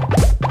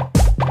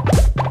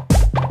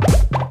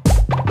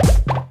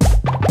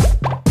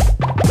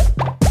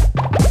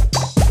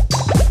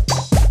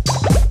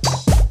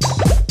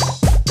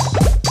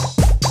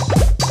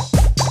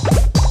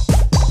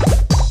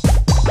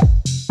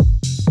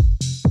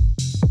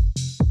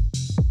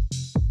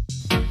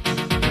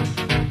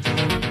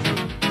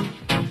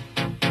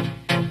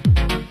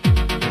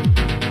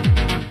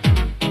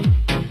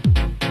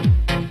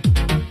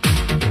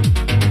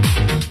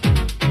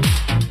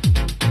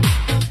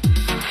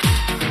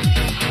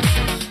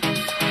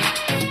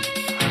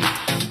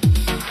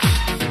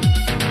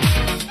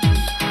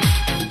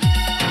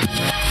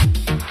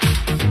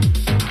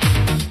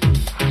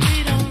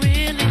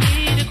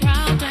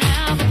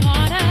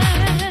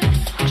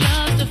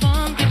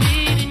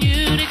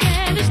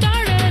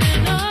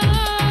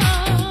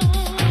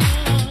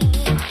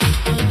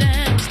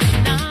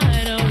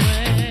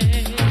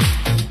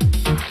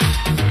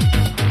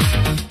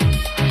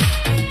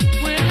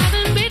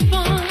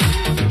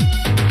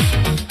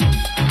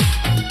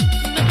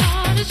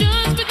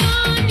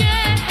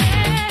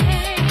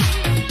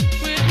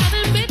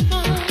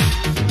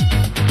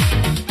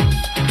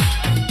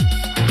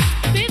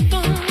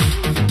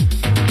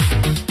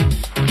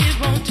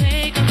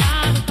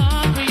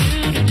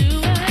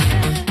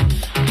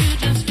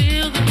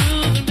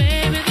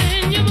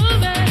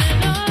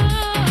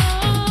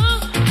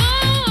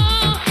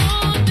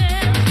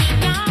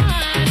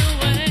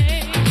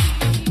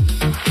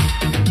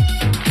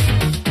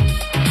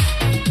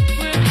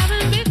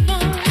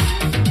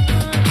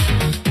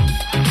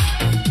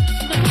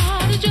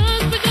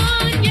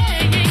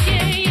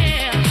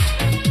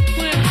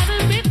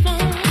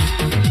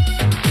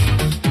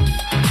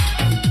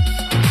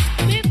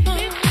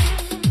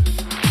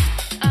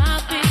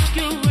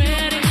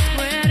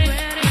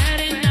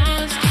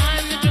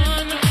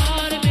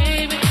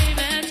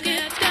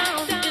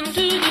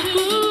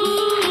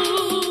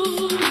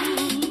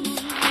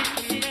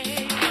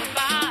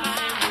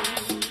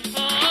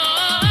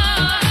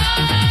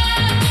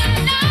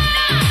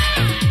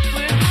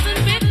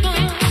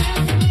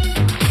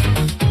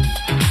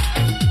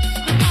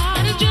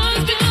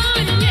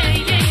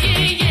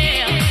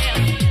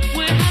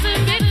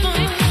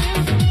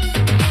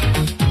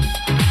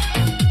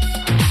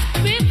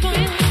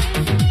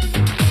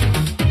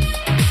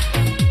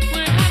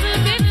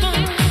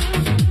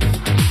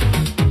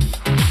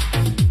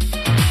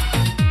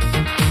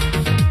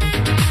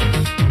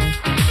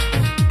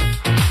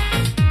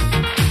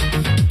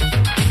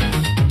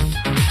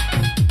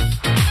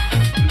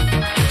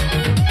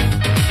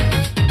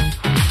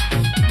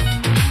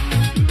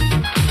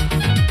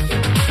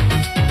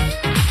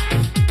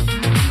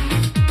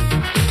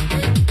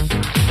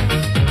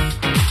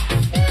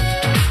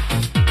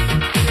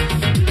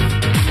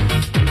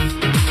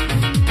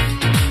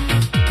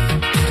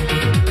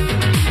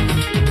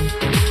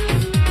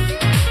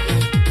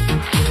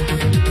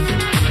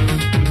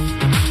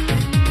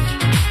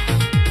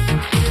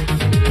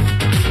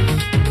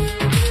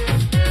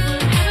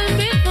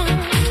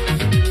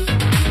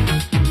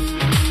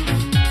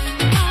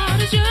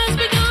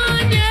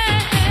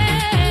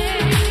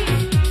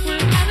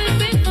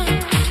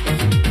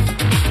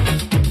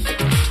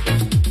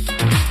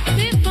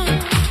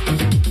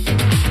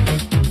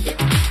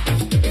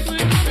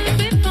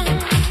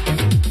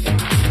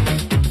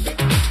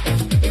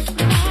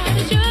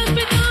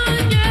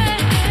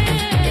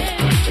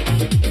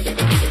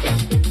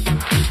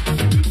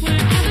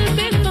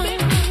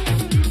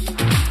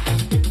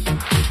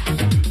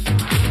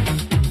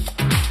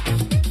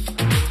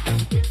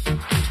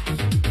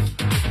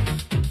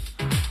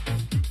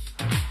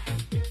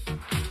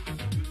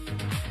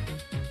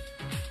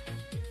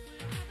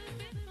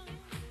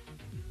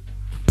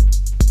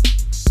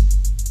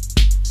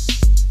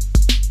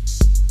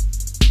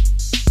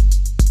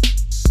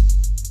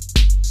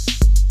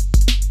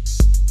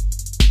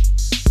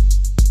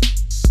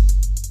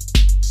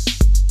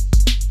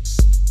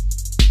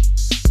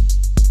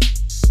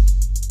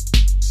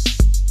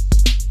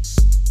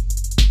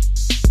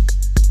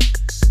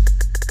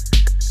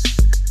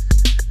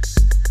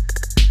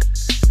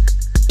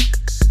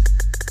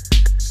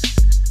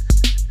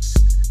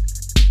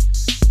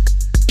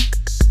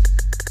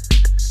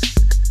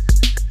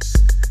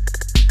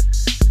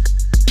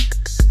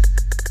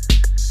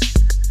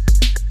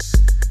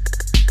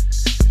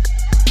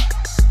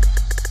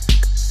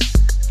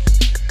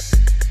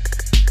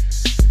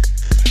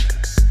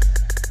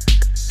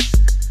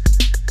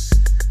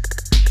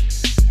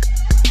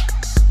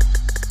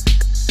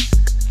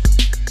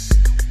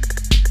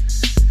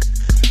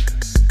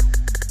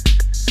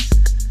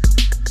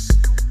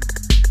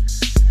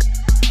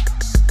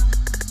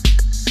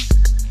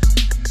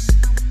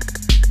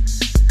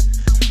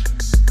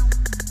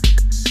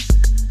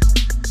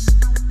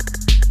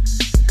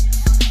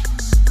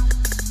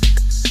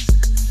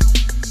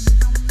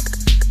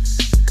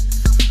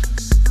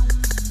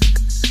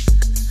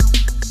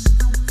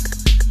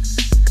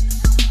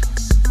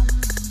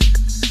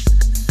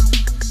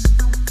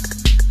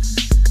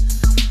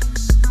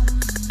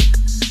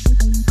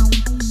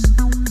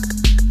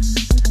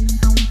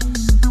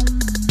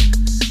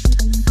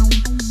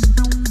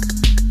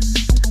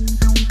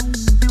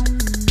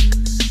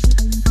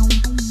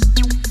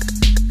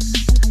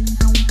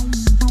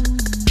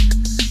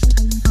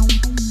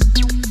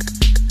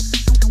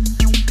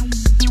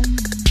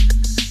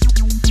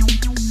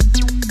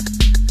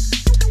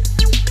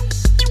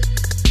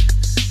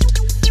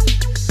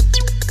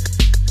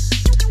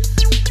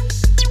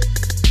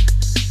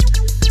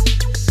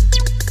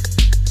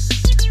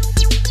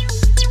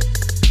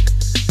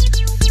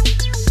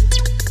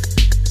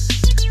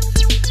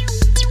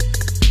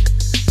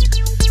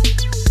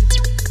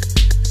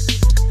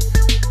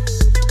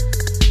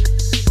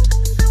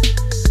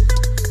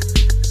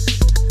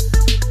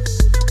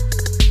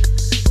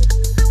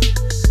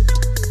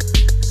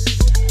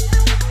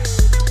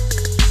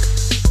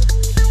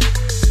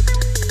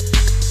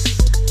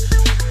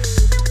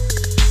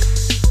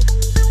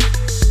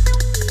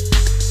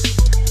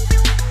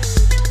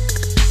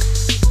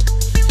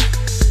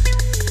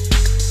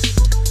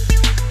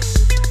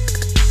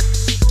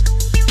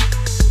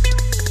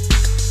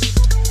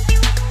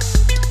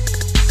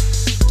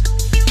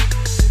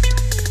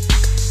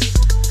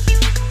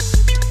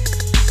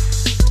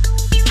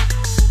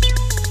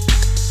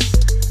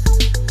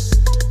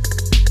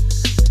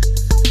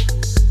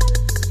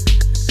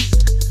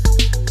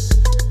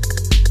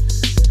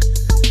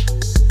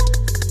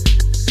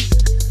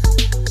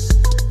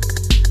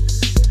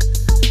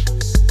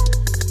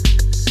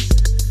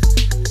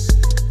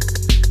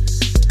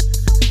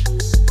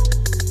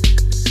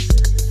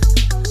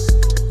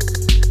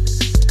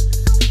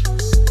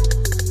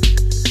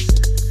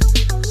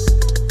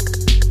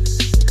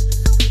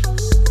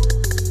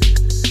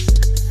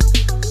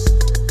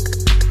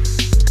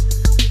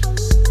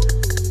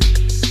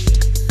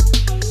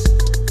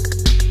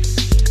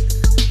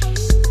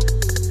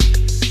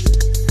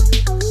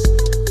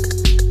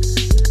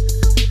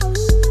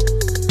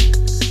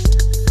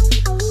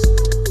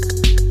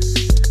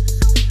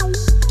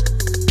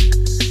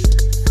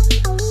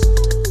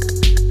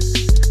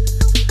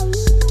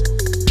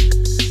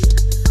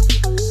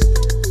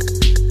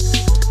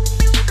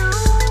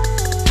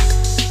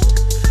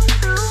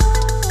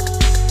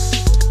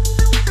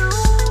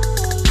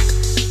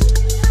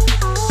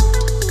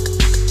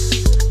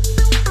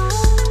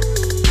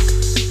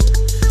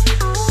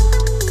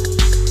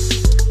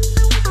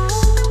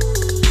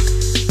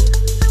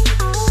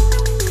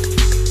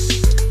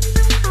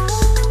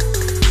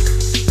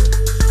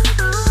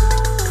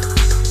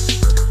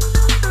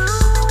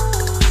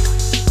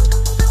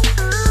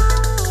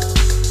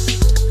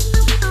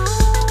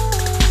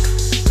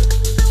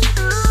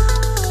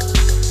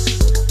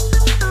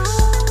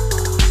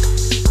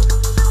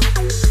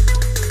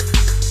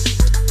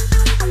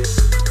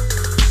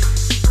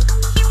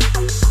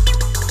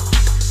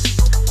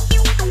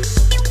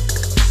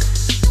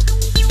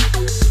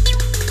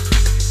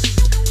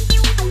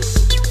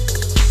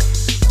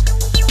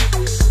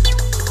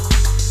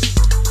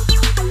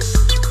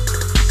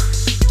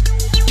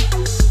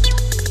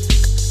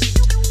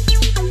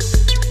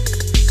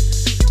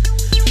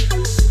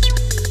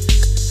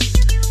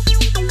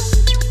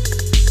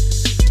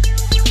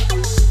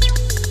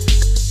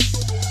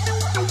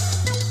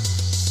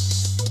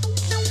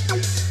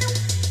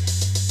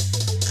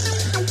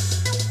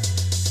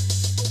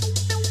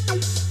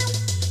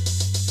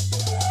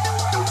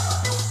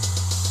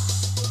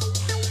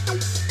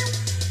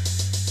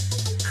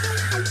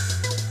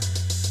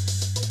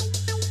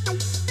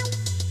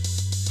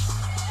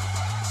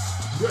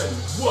 Ready?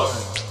 1,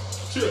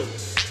 2,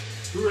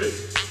 3,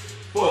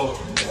 4.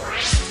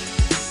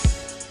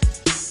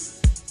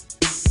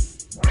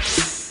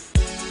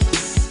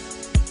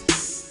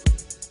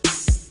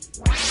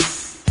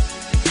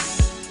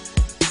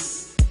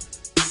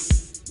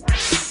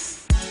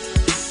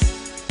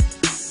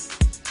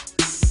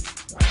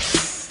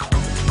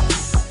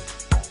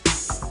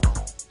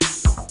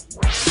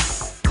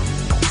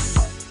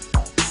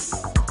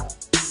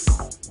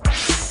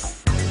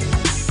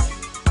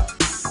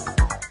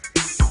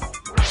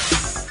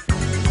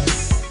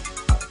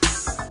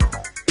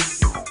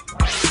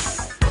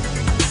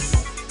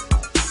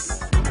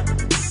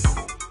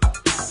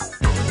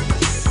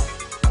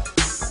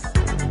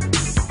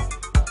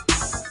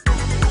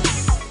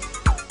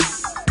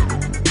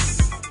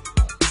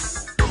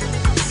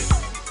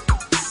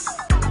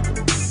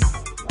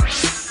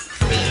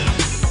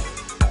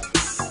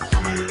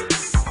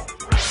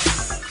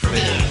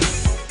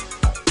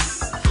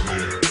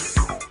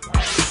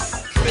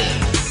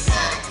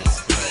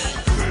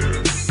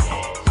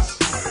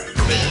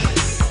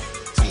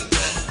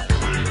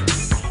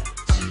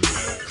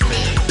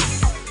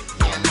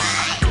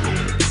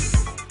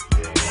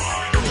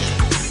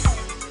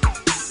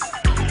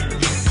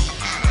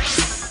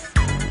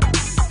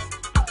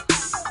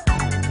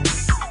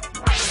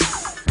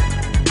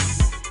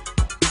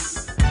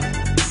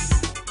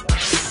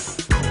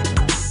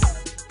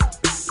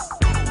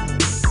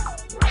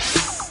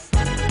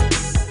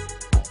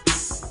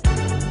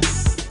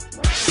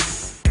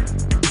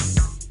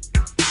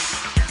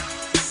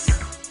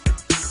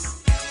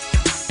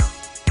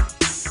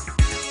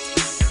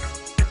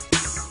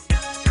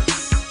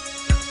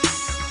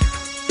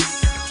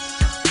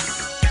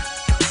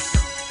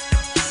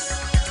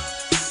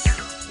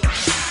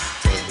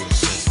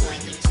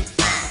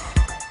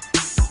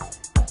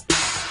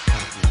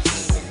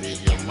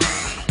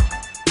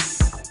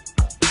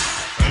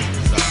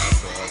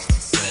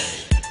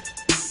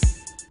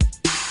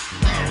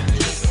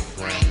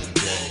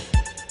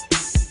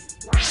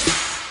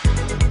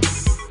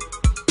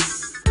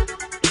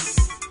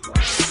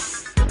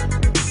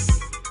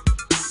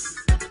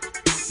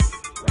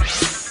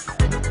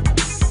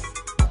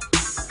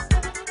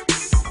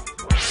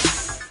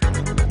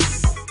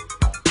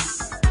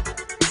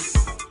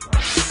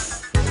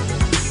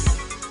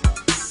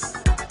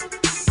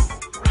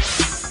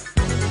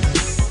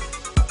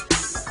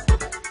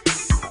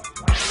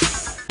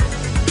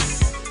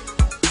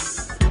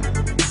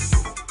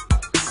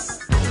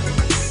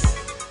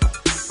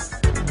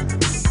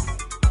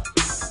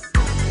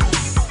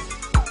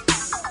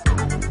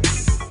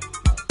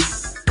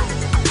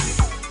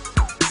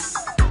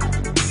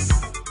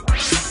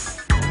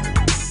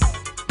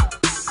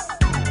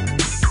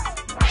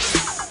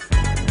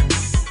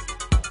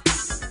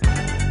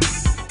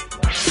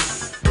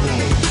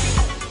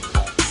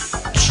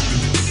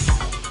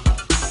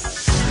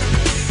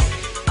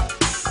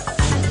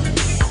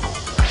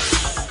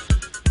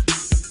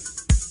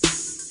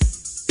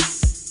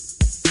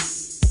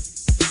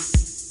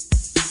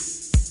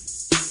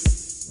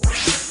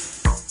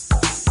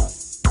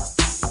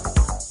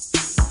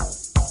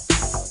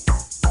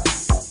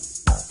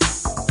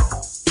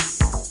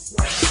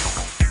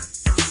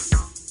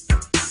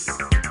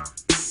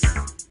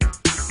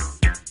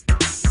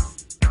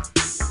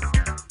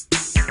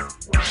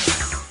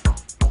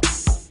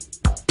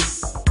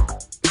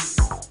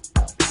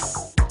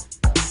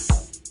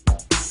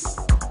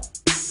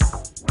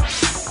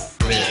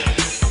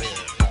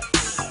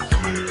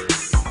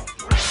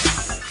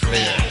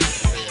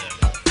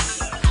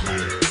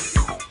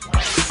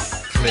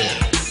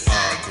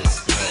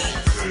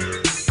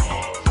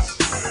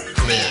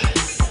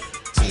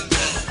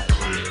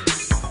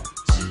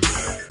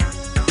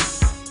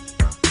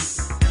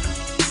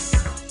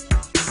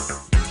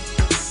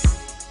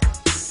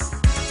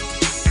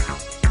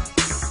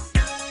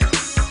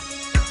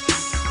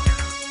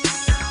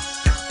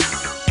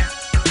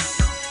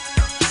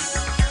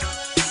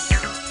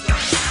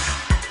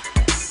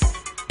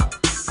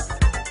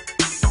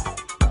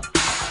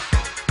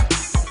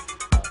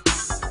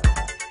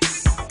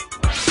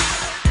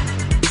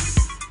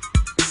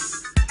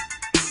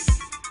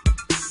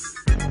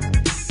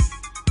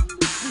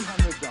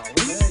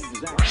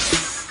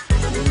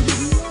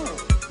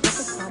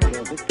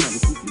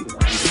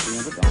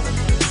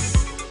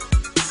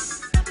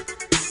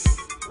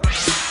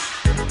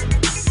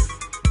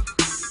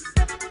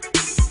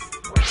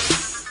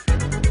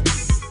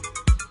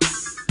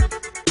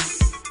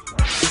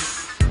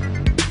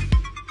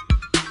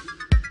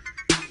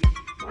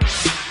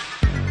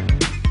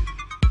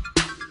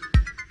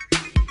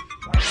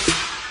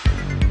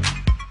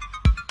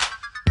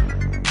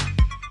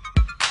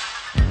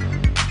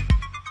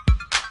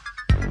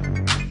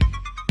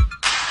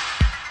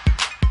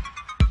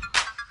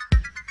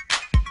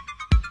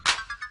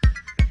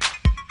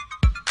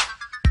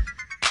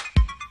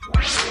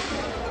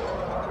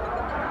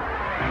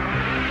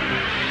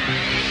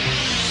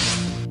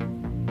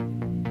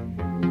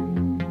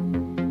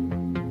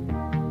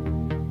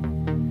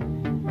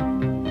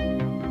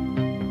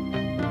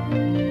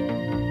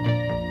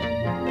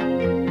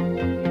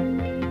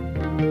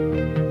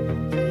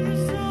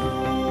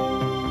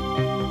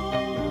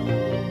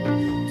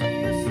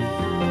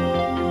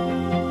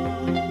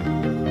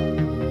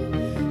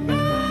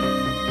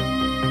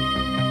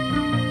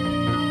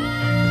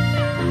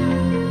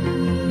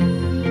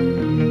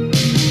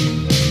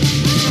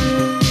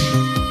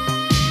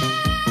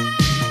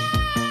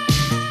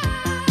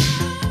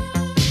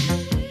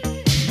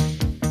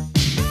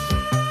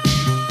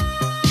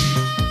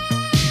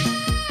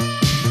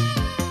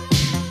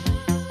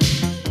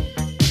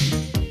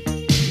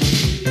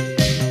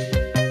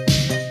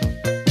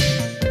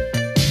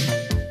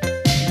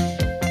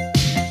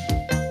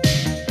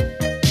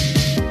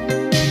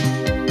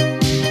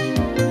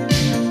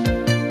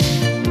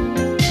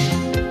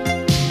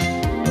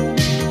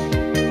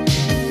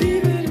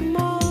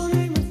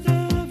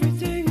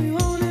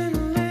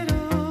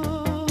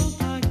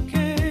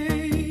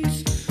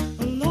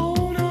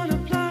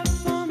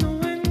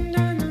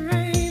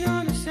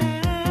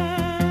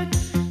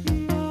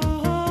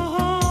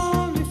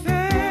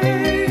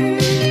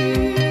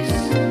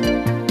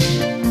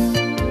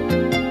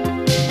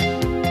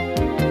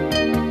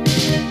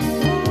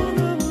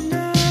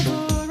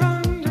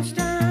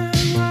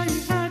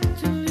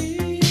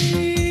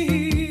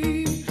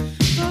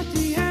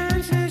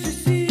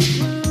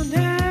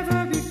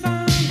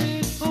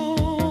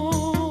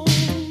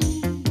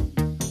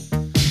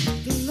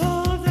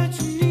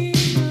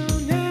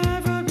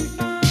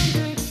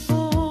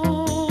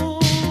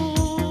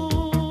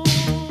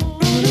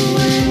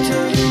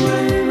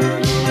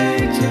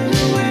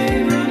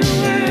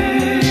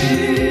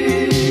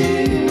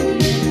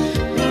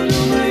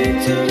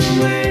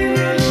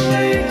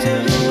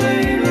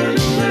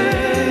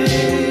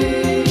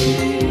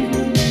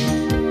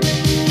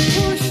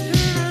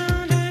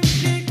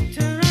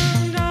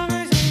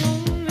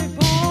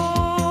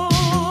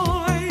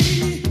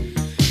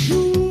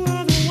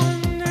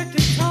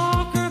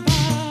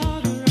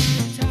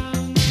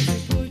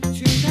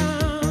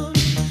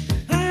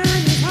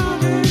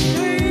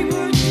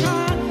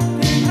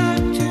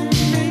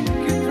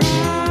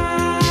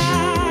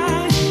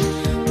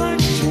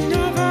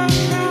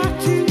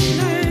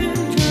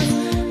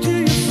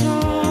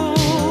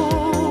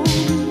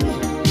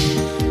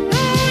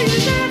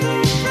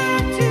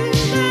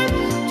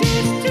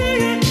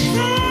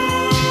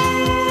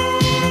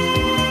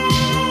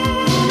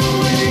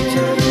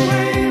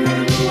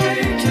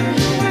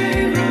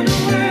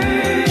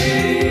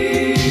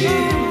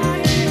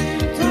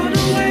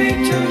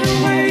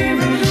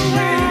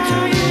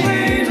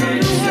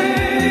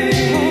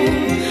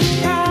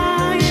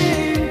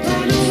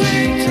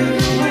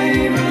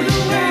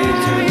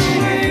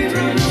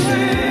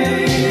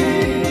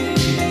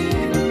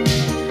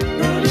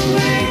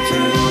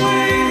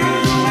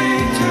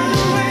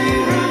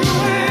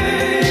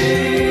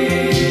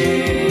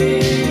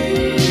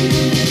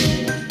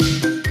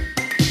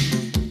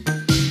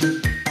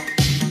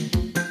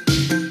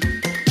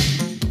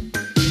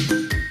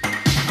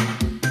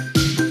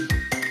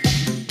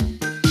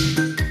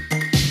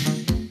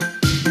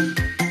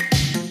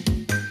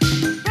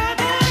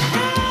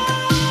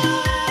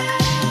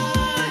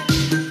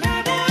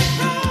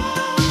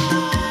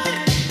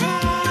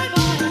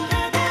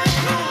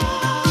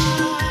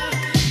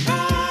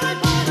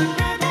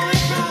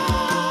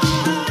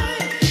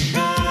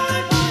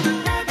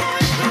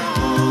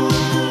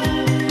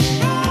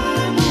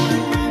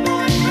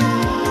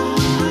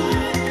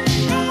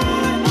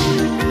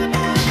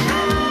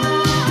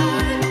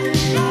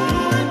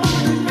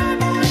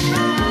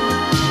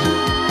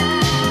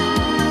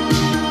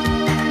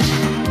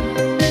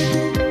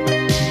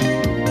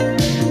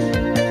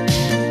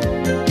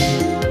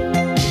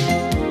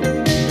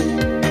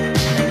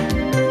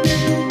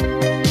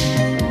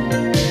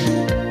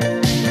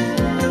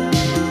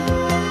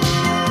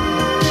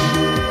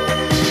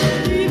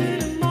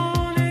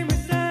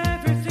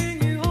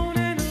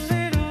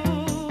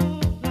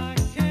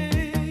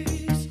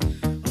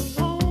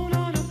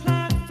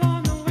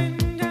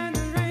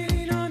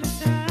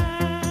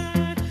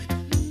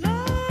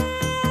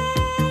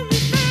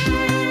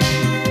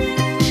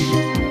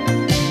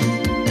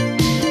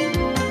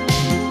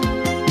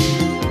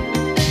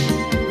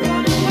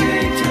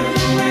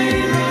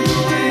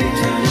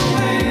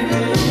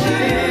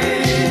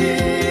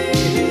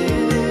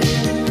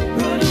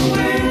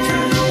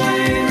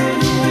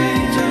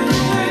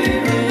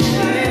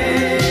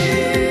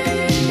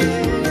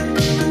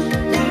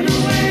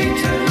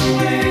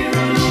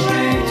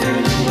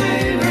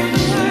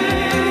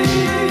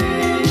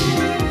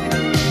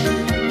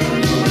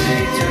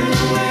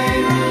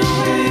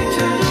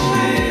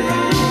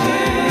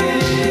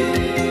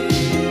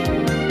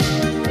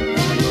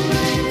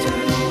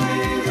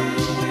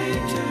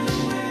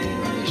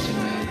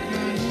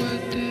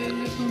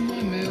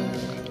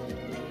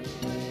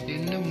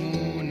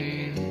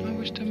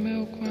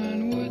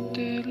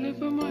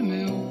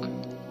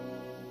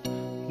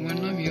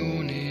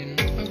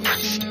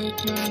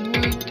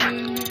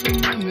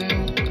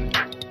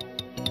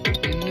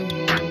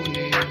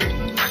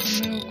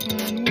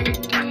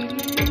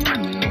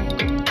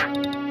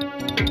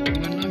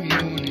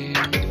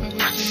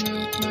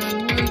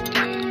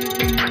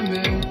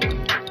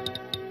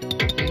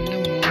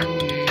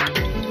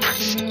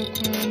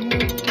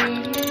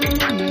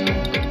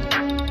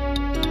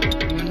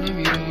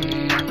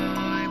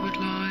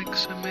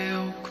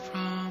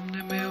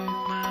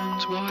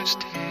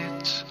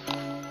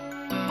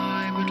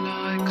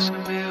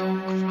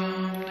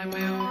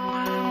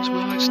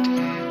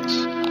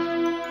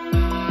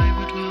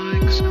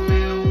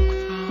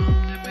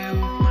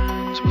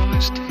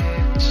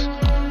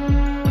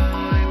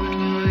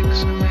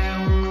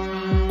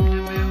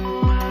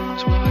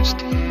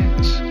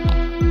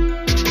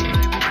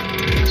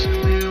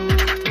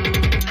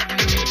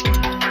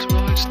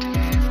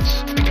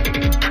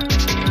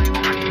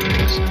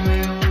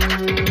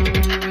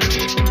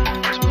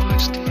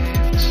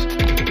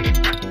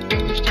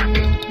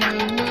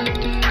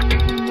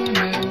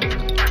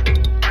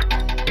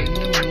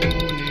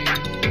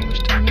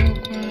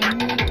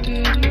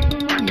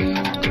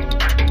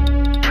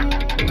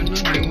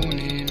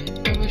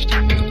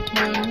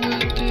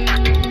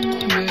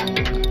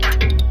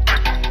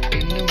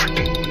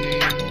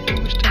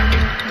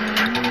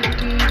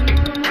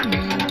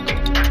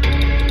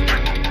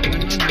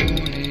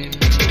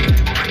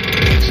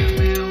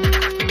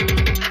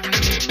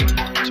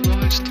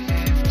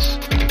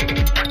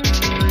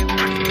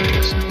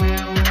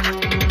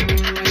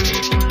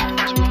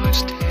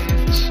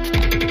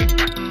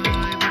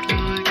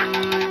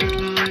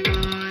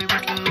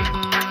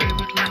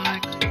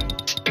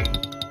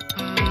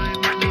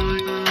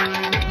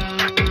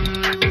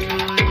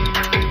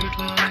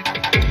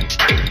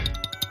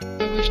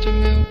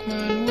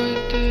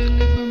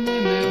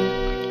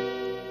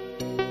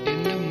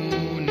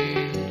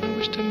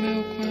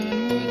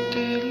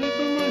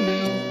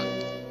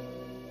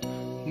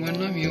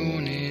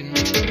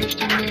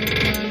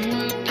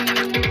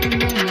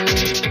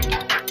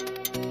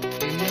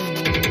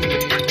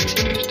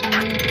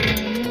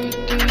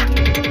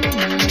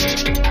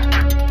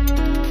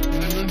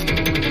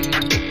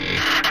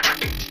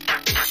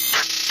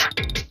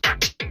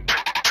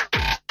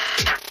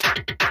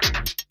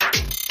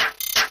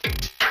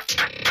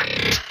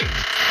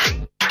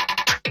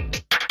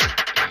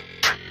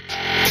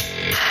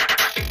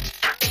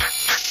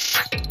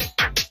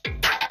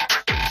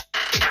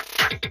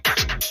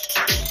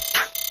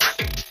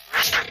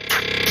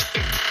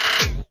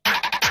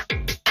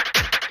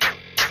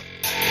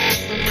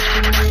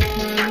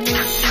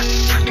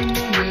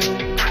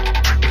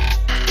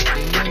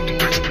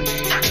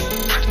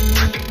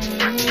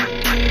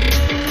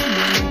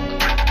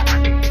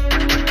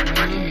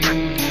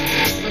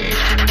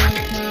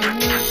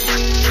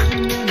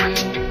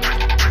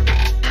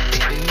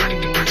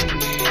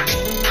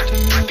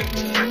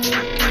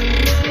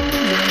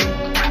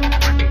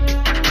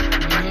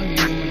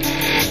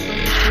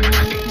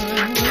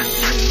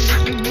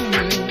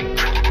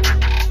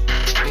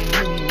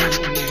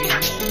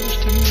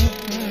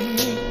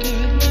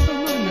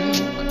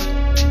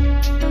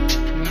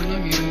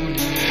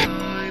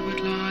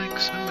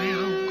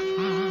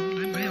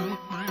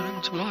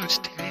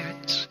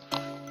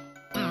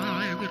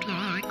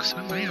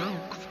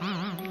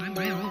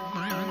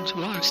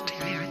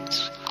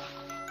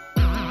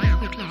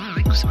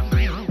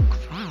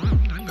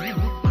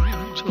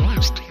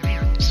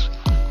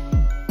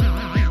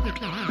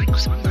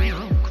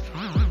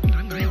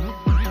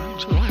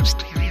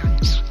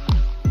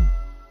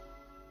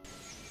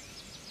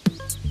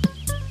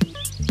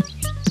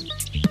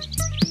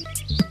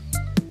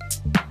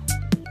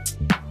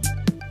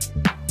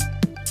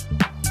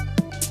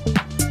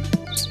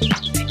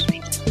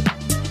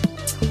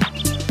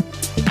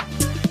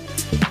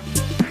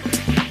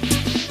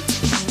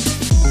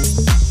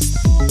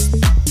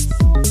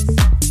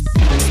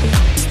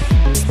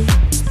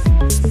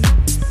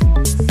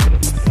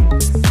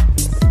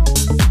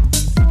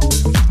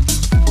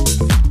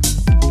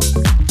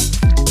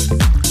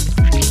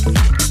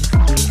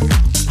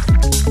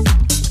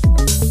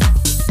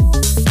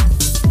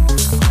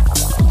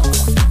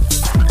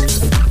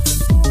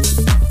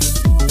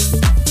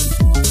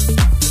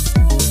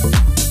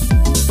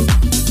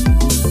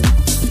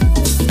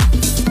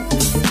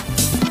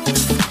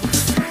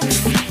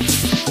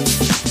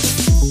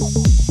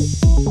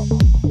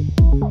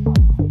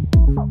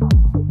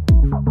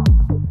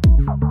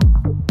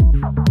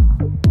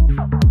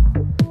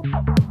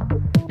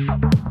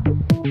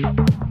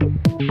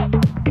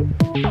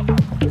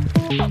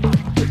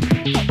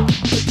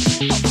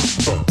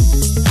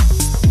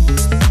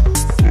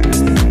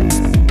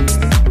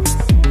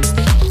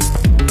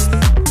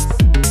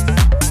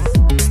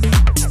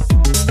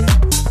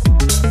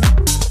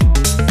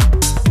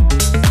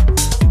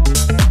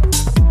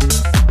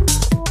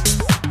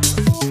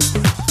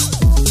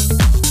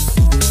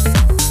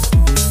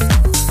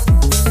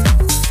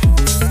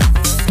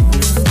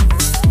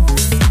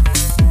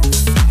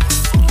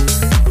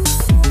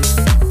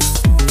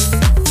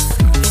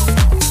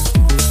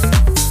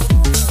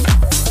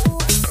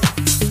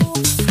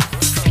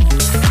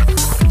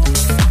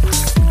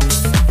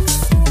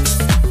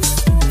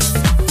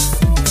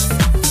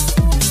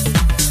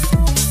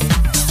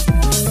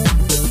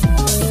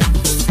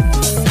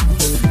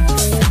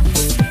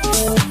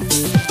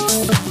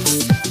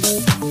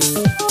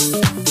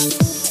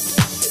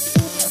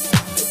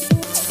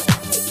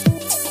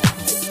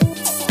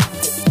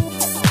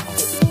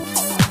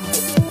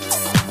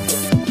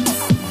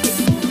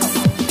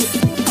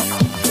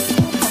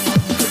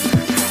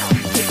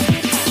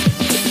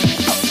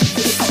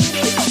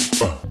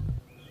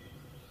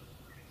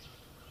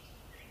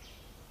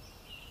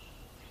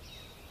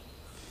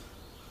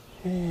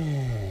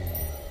 Mm.